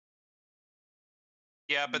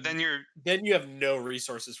 Yeah, but then you have no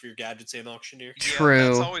resources for your Gadgets and Auctioneer. True. Yeah,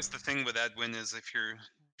 that's always the thing with Edwin is if you're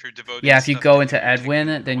devoting. Yeah, if you go into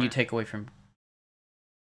Edwin, then you take away from.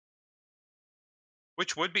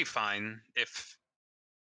 Which would be fine if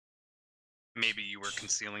maybe you were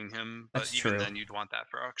concealing him, but That's even true. then you'd want that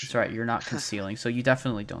for auction. That's right, you're not concealing, so you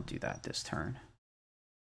definitely don't do that this turn.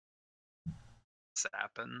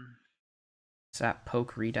 Sap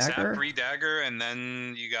poke redagger? Sap redagger, and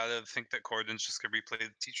then you gotta think that Corridon's just gonna replay the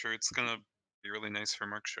teacher. It's gonna be really nice for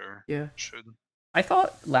Markshire. Yeah. Should. I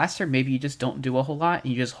thought last turn maybe you just don't do a whole lot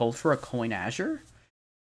and you just hold for a coin Azure.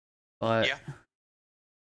 But yeah.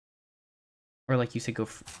 Or like you said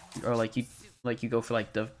or like you go for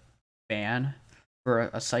like the ban for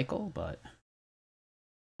a cycle, but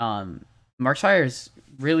Markshire is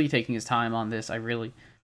really taking his time on this.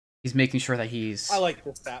 He's making sure that he's I like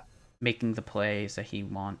this sap. Making the plays that he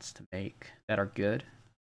wants to make that are good.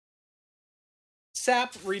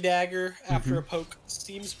 Sap redagger after a poke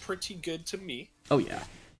seems pretty good to me. Oh yeah.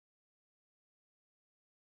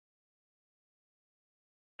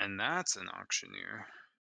 And that's an auctioneer.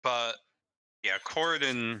 But yeah,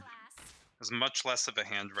 Corridon has much less of a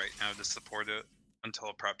hand right now to support it until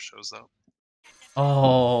a prep shows up.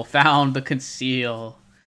 Oh, found the conceal.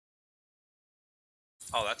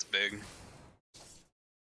 Oh, that's big.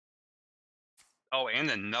 Oh,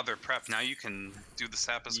 and another prep. Now you can do the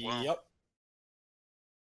sap as well. Yep.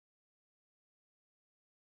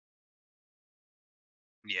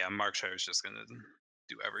 Yeah, Markshire's just gonna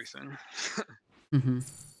do everything.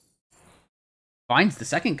 Finds the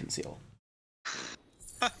second conceal.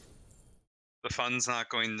 The fun's not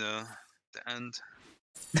going to end.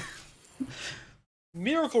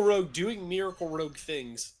 Miracle Rogue doing Miracle Rogue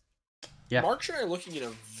things. Yeah. Markshire looking in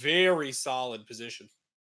a very solid position.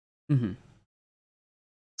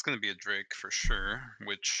 It's going to be a Drake for sure,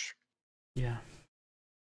 which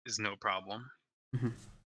is no problem.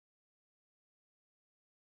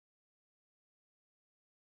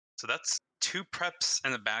 So that's 2 preps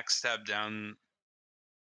and a backstab down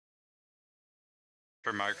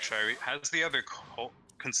for Markshire. He has the other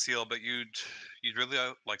conceal, but you'd really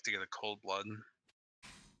like to get a cold blood.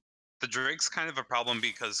 The Drake's kind of a problem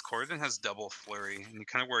because Corridon has double flurry, and you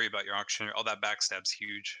kind of worry about your auctioneer. Oh, that backstab's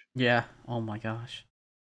huge. Yeah. Oh my gosh.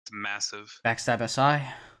 It's massive. Backstab SI.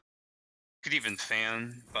 Could even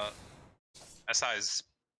fan, but SI is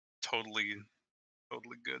totally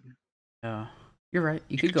good. Yeah, you're right.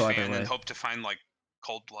 You could go fan either way. And hope to find like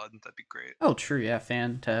cold blood. That'd be great. Oh, true. Yeah,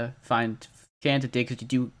 fan to dig because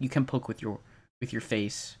you can poke with your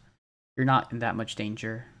face. You're not in that much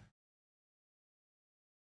danger.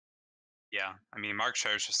 Yeah, I mean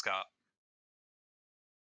Markshire's just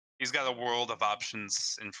he's got a world of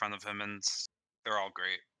options in front of him, and they're all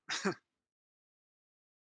great.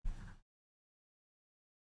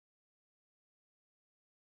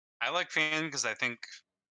 I like fan because I think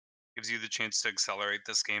gives you the chance to accelerate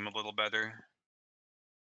this game a little better.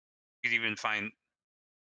 You'd even find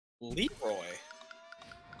Leroy.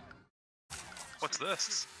 what's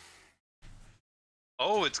this?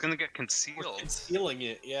 Oh, it's gonna get We're concealed. concealing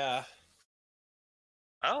it, yeah.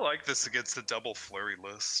 I like this against the double flurry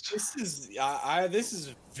list. This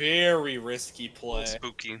is very risky A play. little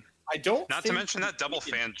spooky. I don't Not to think mention that double you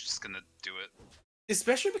can- fan just gonna do it.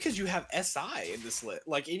 especially because you have SI in this lit,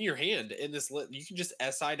 like in your hand in this lit, you can just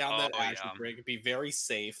SI down that Oh, action yeah. break and be very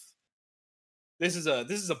safe. This is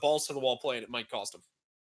a balls to the wall play, and it might cost him.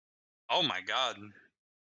 Oh my god.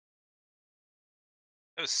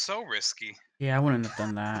 That was so risky. Yeah, I wouldn't have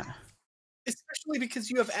done that. Especially because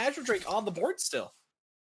you have Azure Drake on the board still.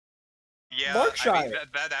 Yeah, Markshire. I mean,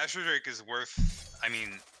 that Azure Drake is worth. I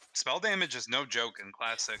mean, spell damage is no joke in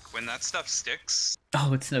Classic. When that stuff sticks,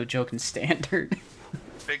 Oh, it's no joke in Standard.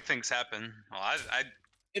 big things happen. Well, I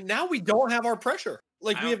And now we don't have our pressure.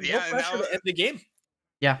 Like we have no yeah, pressure now- to end the game.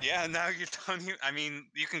 Yeah. yeah. Now you don't. I mean,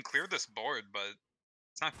 you can clear this board, but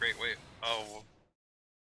it's not great. Wait. Oh.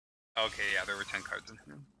 Okay. Yeah, there were 10 cards in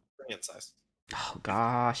here. Hand size. Oh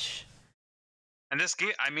gosh. And this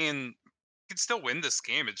game, I mean, you can still win this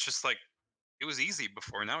game. It's just like it was easy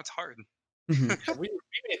before. Now it's hard. Mhm. Yeah, we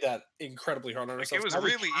made that incredibly hard on Like, ourselves. it was Now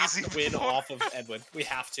we really have easy to win before. off of Edwin. We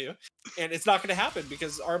have to, and it's not going to happen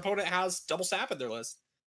because our opponent has double sap in their list.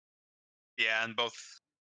 Yeah, and both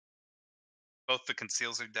the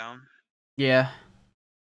conceals are down. Yeah.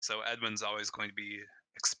 So Edwin's always going to be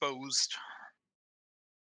exposed.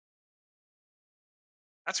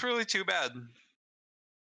 That's really too bad.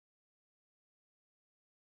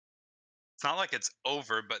 It's not like it's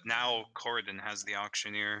over, but now Corridon has the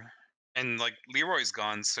Auctioneer. And like Leroy's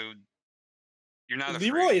gone, so you're not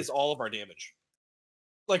afraid. Leroy is all of our damage.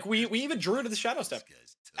 Like we even drew into the Shadow Step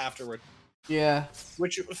afterward, Yeah.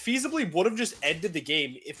 which feasibly would have just ended the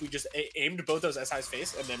game if we just aimed both those SI's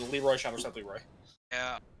face and then Leroy Shadow Step Leroy.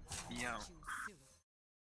 Yeah. Yeah.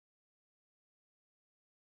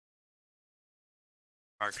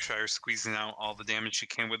 Markshire squeezing out all the damage he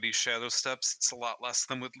can with these Shadow Steps. It's a lot less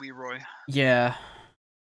than with Leroy. Yeah.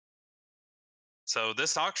 So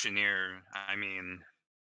this Auctioneer, I mean,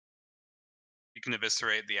 you can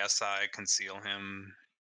eviscerate the SI, conceal him.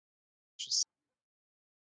 Just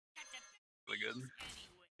really good.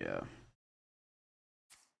 Yeah.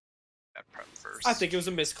 That prep first. I think it was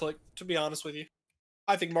a misclick, to be honest with you.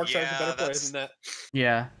 I think Markshire's a better player than that.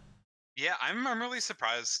 Yeah. Yeah, I'm really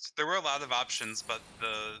surprised. There were a lot of options, but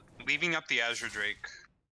the leaving up the Azure Drake.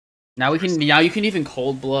 Now you can even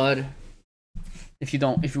cold blood if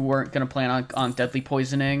you weren't gonna plan on deadly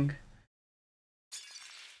poisoning.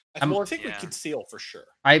 I think Yeah. we conceal for sure.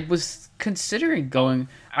 I was considering going.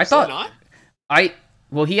 I Absolutely thought not.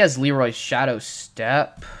 well, he has Leroy's Shadow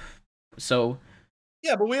Step, so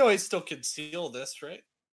Yeah, but we always still conceal this, right?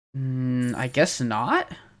 I guess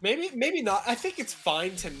not. Maybe not. I think it's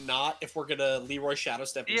fine to not if we're gonna Leroy Shadow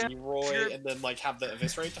Step Yeah, Leroy sure. and then like have the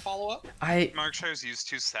eviscerate to follow up. Markshire's used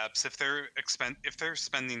 2 steps. If they're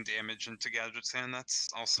spending damage into Gadget's hand, that's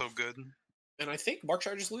also good. And I think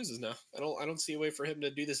Markshire just loses now. I don't see a way for him to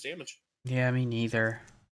do this damage. Yeah, me neither.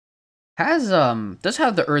 Does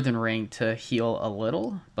have the Earthen Ring to heal a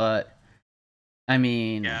little, but I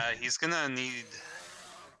mean, Yeah, he's gonna need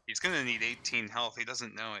 18 health. He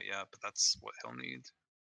doesn't know it yet, but that's what he'll need.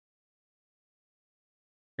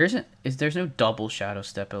 there's no double Shadow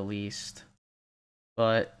Step at least,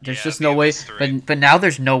 but there's Yeah, just the no way. eviscerate. But now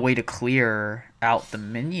there's no way to clear out the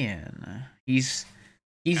minion. He's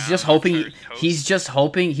Yeah, just hoping. Markshire's He's toast. just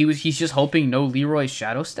hoping. He's just hoping no Leroy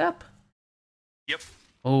Shadow Step. Yep.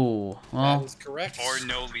 Oh That well, is correct. Or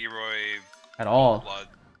no Leroy at all. blood.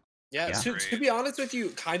 Yeah, Yeah. to be honest with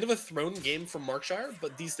you, kind of a thrown game from Markshire,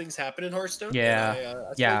 but these things happen in Hearthstone. Yeah. And I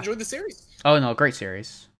still Yeah. enjoyed the series. Oh no, great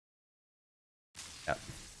series. Yep.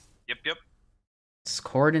 It's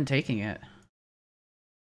Corridon taking it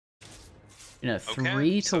in a Okay.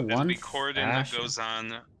 3 to so it'll 1 be Corridon that fashion. goes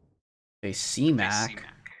on A a C-Mac.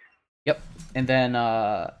 C-Mac. Yep, and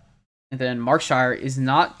then Markshire is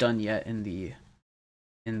not done yet in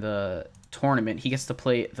the tournament. He gets to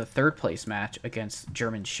play the 3rd place match against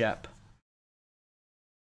German Shep.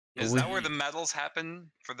 Is Would- that where the medals happen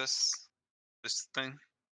for this thing?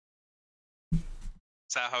 Is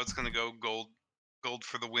that how it's gonna go? Gold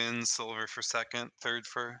for the win, silver for second, third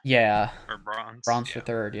for Yeah, or bronze. bronze Yeah. for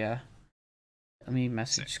 3rd. Yeah. Let me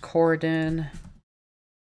message Corridon.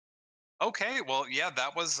 Okay, well, yeah,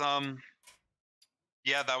 that was a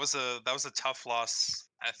tough loss.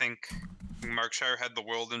 I think Markshire had the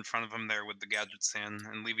world in front of him there with the Gadget Sand,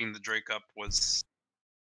 and leaving the Drake up was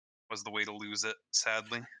the way to lose it,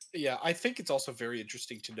 sadly. Yeah, I think it's also very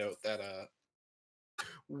interesting to note that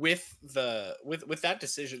with that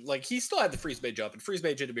decision, like he still had the freeze mage up, and freeze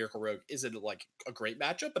mage into Miracle Rogue isn't like a great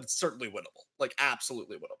matchup, but it's certainly winnable, like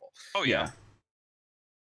absolutely winnable. Oh yeah.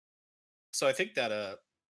 So I think that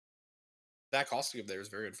that costing him there is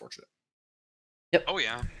very unfortunate. Yep. Oh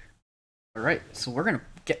yeah. All right, so we're gonna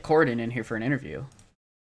get Corden in here for an interview.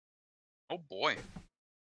 Oh boy.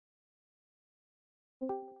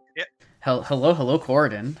 Hello,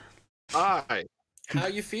 Corden. Hi. How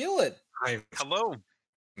you feeling? Hello.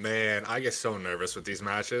 Man, I get so nervous with these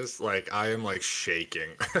matches. Like, I am, like,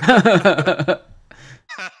 shaking.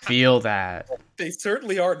 Feel that. They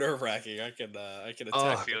certainly are nerve-wracking. I can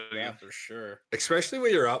attest feel to you. that for sure. Especially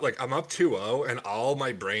when you're up. Like, I'm up 2-0, and all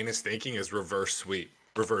my brain is thinking is reverse sweep.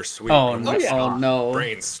 Reverse sweep. Oh, I'm no. like, yeah. Oh, no.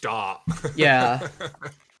 Brain, stop. Yeah.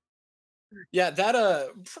 Yeah, that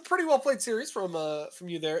pretty well played series from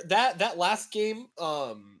you there. That last game,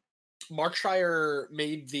 Markshire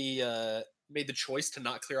made the choice to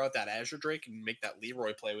not clear out that Azure Drake and make that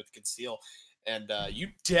Leroy play with conceal, and you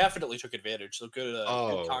definitely took advantage. So good,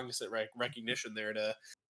 good cognizant recognition there to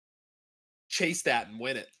chase that and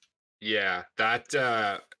win it. Yeah,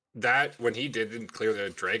 that when he didn't clear the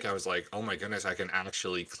Drake, I was like, oh my goodness, I can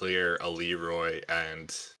actually clear a Leroy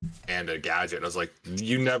and a Gadget. I was like,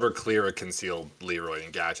 you never clear a concealed Leroy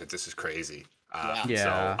and Gadget. This is crazy. Yeah.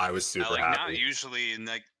 So I was super happy. Not usually,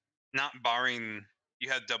 like not barring you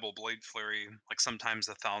had double Blade Flurry. Like sometimes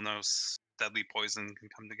the Thalnos Deadly Poison can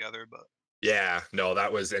come together, but Yeah, no,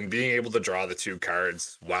 that was, and being able to draw the 2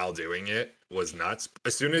 cards while doing it was nuts.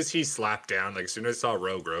 As soon as he slapped down, like as soon as I saw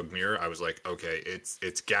Rogue Mirror, I was like, okay,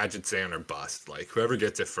 it's Gadget Sand or bust. Like whoever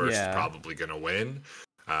gets it first is probably gonna win.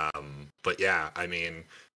 But yeah, I mean,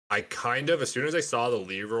 I kind of, as soon as I saw the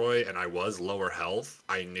Leroy and I was lower health,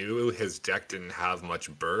 I knew his deck didn't have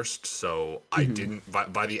much burst, so I didn't.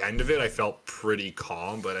 By the end of it, I felt pretty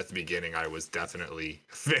calm, but at the beginning, I was definitely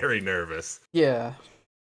very nervous. Yeah.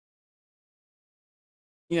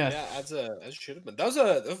 Yeah, as it should have been. That was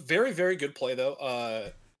a very, very good play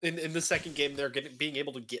though. In the second game, they're being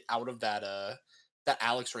able to get out of that that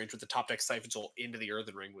Alex range with the top deck Siphon Soul into the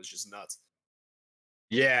Earthen Ring was just nuts.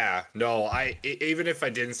 Yeah, no, even if I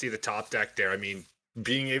didn't see the top deck there, I mean,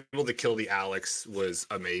 being able to kill the Alex was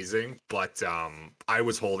amazing, but I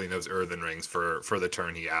was holding those Earthen Rings for the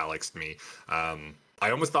turn he Alexed me. I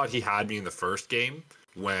almost thought he had me in the first game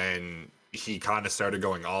when he kind of started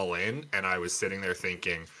going all in, and I was sitting there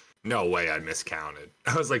thinking, no way I miscounted.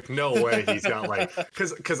 I was like, no way he's got like,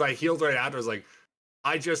 because I healed right after. I was like,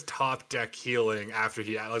 I just top deck healing after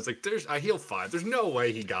I was like, I heal 5. There's no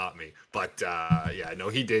way he got me. But yeah, no,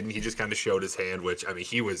 he didn't. He just kind of showed his hand, which, I mean,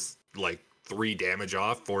 he was like 3 damage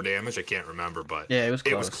off, 4 damage. I can't remember, but yeah, it was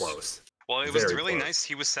close. It was close. Well, it was Very really close. nice.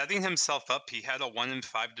 He was setting himself up. He had a 1 in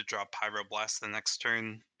 5 to drop Pyroblast the next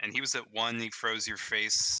turn, and he was at 1. He froze your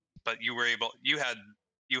face, but you were able. You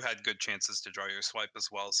had good chances to draw your swipe as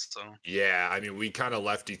well. So yeah, I mean, we kind of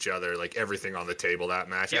left each other like everything on the table that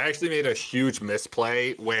match. Yep. I actually made a huge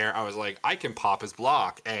misplay where I was like, I can pop his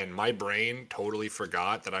block, and my brain totally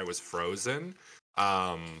forgot that I was frozen.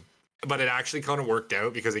 But it actually kind of worked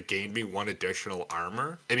out because it gained me 1 additional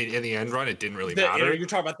armor. I mean, in the end run, it didn't really matter. You're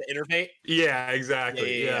talking about the Innervate? Yeah,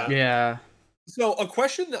 exactly. Yeah. Yeah. So a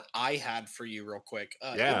question that I had for you real quick.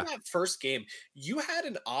 Yeah. In that first game, you had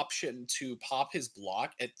an option to pop his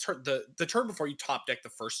block at the turn before you top deck the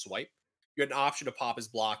first swipe. You had an option to pop his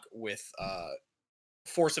block with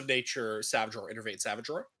Force of Nature, Savage Roar, Innervate Savage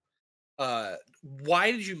Roar.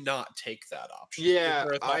 Why did you not take that option? Yeah, Is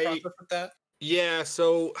there a thought process with that? Yeah,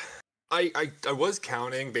 so I was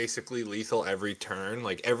counting basically lethal every turn.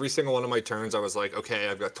 Like every single one of my turns, I was like, okay,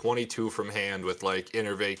 I've got 22 from hand with like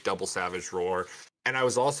Innervate, double Savage Roar. And I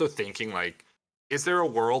was also thinking like, is there a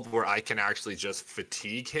world where I can actually just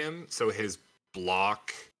fatigue him so his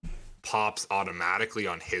block pops automatically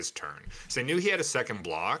on his turn? So I knew he had a second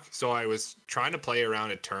block, so I was trying to play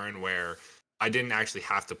around a turn where I didn't actually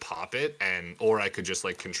have to pop it, or I could just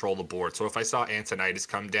like control the board. So if I saw Antonitis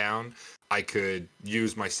come down, I could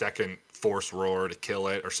use my second Force Roar to kill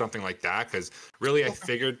it or something like that. Because really, I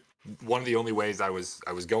figured one of the only ways I was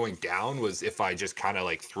going down was if I just kind of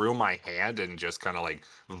like threw my hand and just kind of like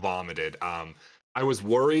vomited. I was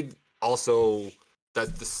worried also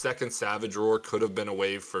that the second Savage Roar could have been a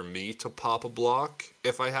way for me to pop a block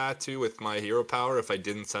if I had to with my hero power if I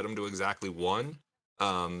didn't set him to exactly 1.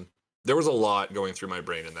 There was a lot going through my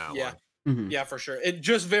brain in that one. Mm-hmm. Yeah, for sure. It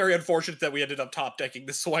just very unfortunate that we ended up top decking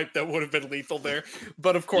the swipe that would have been lethal there.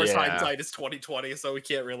 But of course, hindsight is 2020, so we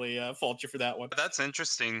can't really fault you for that one. But that's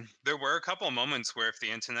interesting. There were a couple of moments where if the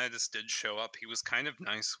Antonitis did show up, he was kind of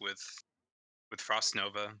nice with Frost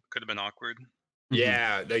Nova. Could have been awkward.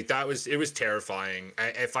 Yeah, like it was terrifying.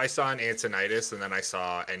 If I saw an Antonitis and then I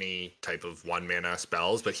saw any type of 1-mana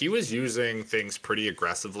spells, but he was using things pretty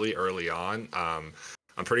aggressively early on.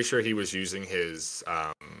 I'm pretty sure he was using his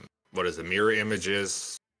what is it, mirror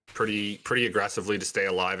images pretty aggressively to stay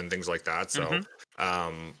alive and things like that. So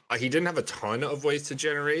he didn't have a ton of ways to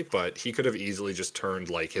generate, but he could have easily just turned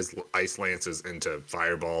like his ice lances into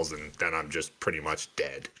fireballs, and then I'm just pretty much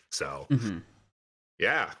dead. So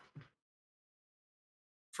yeah.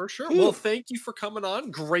 For sure. Well, thank you for coming on.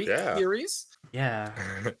 Great theories. Yeah.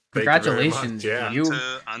 Thank Congratulations. you very much.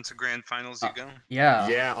 You On to grand finals you go. yeah.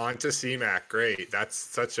 Yeah, on to CMAC. Great. That's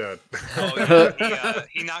such a Oh, yeah,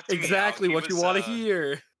 he knocked me out. Exactly what you want to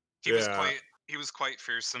hear. He was quite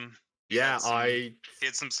fearsome. He yeah, he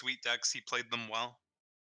had some sweet decks. He played them well.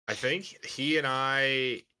 I think he and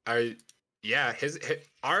I are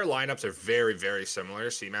our lineups are very, very similar,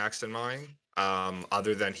 CMAX and mine.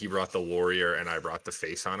 Other than he brought the warrior and I brought the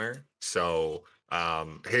face hunter. So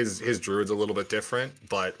his druid's a little bit different,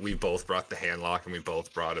 but we both brought the handlock and we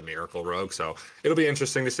both brought a miracle rogue. So it'll be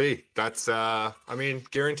interesting to see. That's I mean,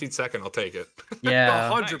 guaranteed second. I'll take it.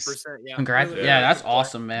 Yeah. 100%. Yeah. Congrats. Really, Yeah, that's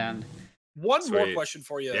awesome, man. One more question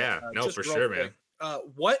for you. Yeah, no, just for real sure, quick. man.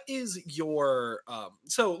 What is your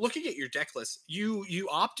so looking at your deck list, you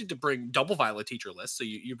opted to bring double Violet Teacher list, so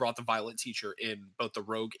you brought the Violet Teacher in both the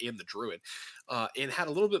Rogue and the Druid, and had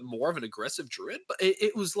a little bit more of an aggressive Druid, but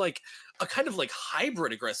it was like a kind of like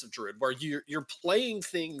hybrid aggressive Druid where you're playing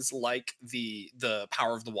things like the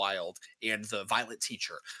Power of the Wild and the Violet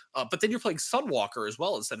Teacher, but then you're playing Sunwalker as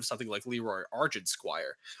well instead of something like Leroy Argent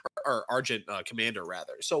Squire or Argent Commander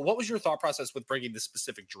rather. So what was your thought process with bringing this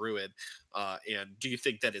specific Druid, and do you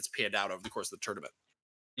think that it's panned out over the course of the tournament?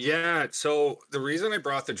 Yeah, so the reason I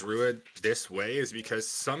brought the druid this way is because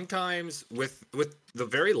sometimes with the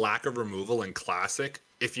very lack of removal in classic,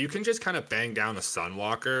 if you can just kind of bang down a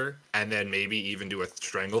Sunwalker and then maybe even do a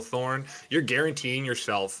Stranglethorn, you're guaranteeing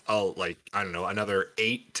yourself another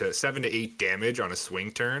 7 to 8 damage on a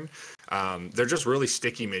swing turn. They're just really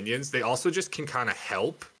sticky minions. They also just can kind of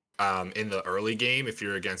help in the early game if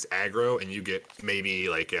you're against aggro and you get maybe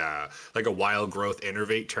like a wild growth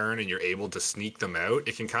innervate turn and you're able to sneak them out.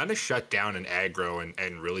 It can kind of shut down an aggro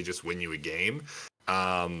and really just win you a game.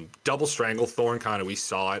 Double Stranglethorn, kind of, we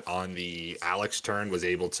saw it on the Alex turn, was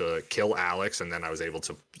able to kill Alex, and then I was able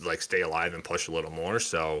to like stay alive and push a little more.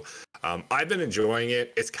 So I've been enjoying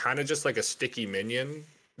it. It's kind of just like a sticky minion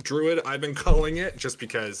druid, I've been calling it, just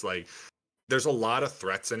because like there's a lot of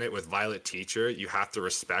threats in it with Violet Teacher. You have to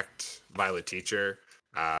respect Violet Teacher.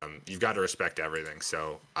 You've got to respect everything.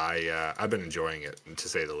 So I've been enjoying it, to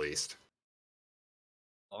say the least.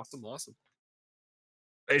 Awesome.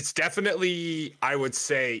 It's definitely, I would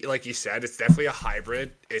say, like you said, it's definitely a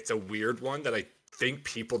hybrid. It's a weird one that I think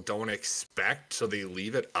people don't expect, so they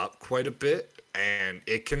leave it up quite a bit, and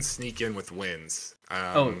it can sneak in with wins.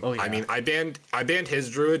 Yeah. I mean, I banned his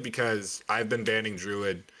druid because I've been banning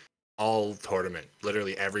druid all tournament.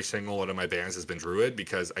 Literally every single one of my bans has been druid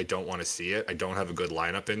because I don't want to see it. I don't have a good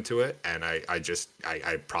lineup into it, and I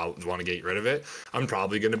probably want to get rid of it. I'm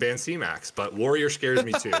probably going to ban C-Max, but warrior scares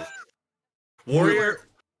me too. Warrior's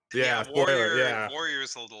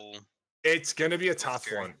a little. It's going to be a tough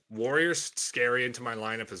one. Warrior's scary into my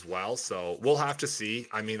lineup as well, so we'll have to see.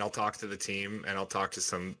 I mean, I'll talk to the team and I'll talk to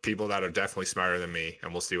some people that are definitely smarter than me,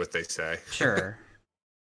 and we'll see what they say. Sure.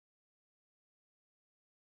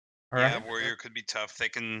 Yeah, warrior could be tough. They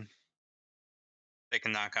can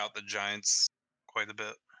knock out the giants quite a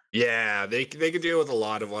bit. Yeah, they can deal with a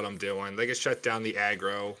lot of what I'm doing. They can shut down the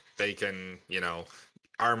aggro. They can,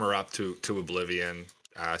 armor up to oblivion.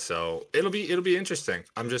 So it'll be interesting.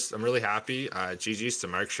 I'm really happy. GG's to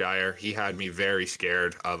Markshire. He had me very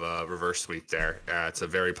scared of a reverse sweep there. It's a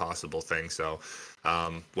very possible thing. So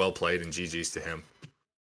well played, and GG's to him.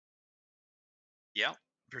 Yeah,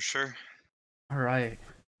 for sure. All right.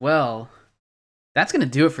 Well, that's going to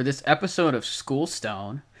do it for this episode of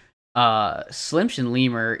Schoolstone. Slimsh and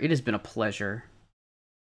Lemur, it has been a pleasure.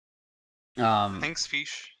 Thanks,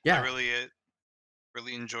 Fish. Yeah. I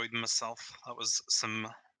really enjoyed myself. That was some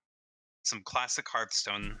classic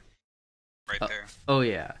Hearthstone right there. Oh,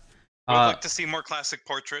 yeah. I would like to see more classic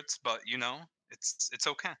portraits, but, it's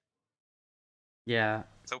okay. Yeah.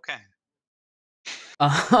 It's okay.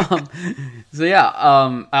 So yeah,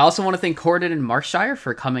 I also want to thank Corden and Markshire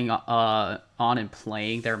for coming on and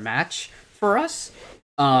playing their match for us.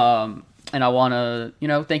 And I want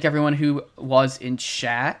to, thank everyone who was in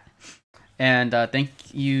chat, and thank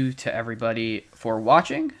you to everybody for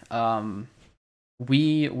watching.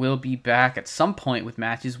 we will be back at some point with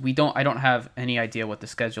matches. I don't have any idea what the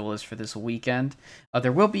schedule is for this weekend.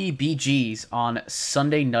 There will be BGs on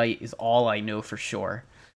Sunday night is all I know for sure.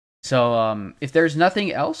 So if there's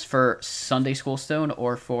nothing else for Sunday Schoolstone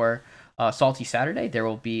or for Salty Saturday, there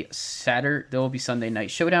will be Sunday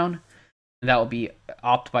Night Showdown. And that will be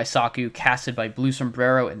opted by Saku, casted by Blue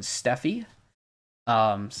Sombrero and Steffi.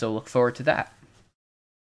 So look forward to that.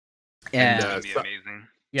 And That'd be amazing.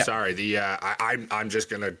 Yeah. Sorry, I'm just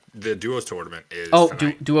gonna the duos tournament is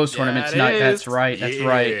duos tournament tonight. That's right.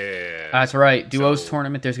 That's right. Duos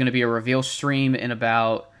tournament. There's gonna be a reveal stream in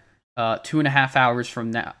about 2.5 hours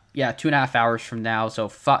from now. Yeah, 2.5 hours from now. So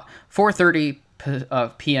 4:30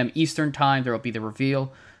 p.m. Eastern time. There will be the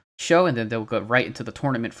reveal show, and then they'll go right into the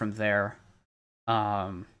tournament from there.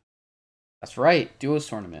 That's right. Duos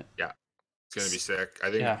tournament. Yeah. It's gonna be sick.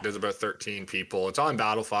 I think there's about 13 people. It's on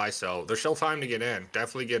Battlefy, so there's still time to get in.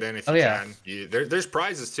 Definitely get in if you can. There's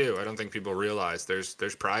prizes too. I don't think people realize there's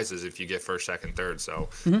prizes if you get first, second, third. So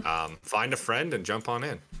find a friend and jump on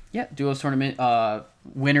in. Yeah, duos tournament.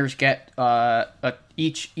 Winners get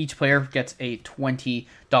each player gets a $20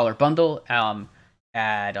 bundle.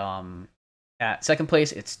 At second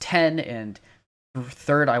place it's 10, and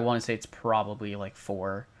third I want to say it's probably like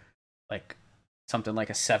 4, like something like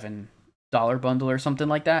a $7 bundle or something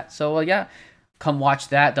like that. So come watch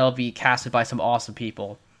that. That'll be casted by some awesome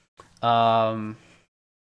people. All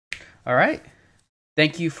right,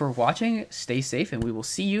 thank you for watching. Stay safe, and we will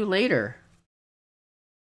see you later.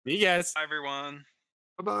 See you guys. Bye everyone.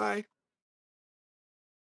 Bye.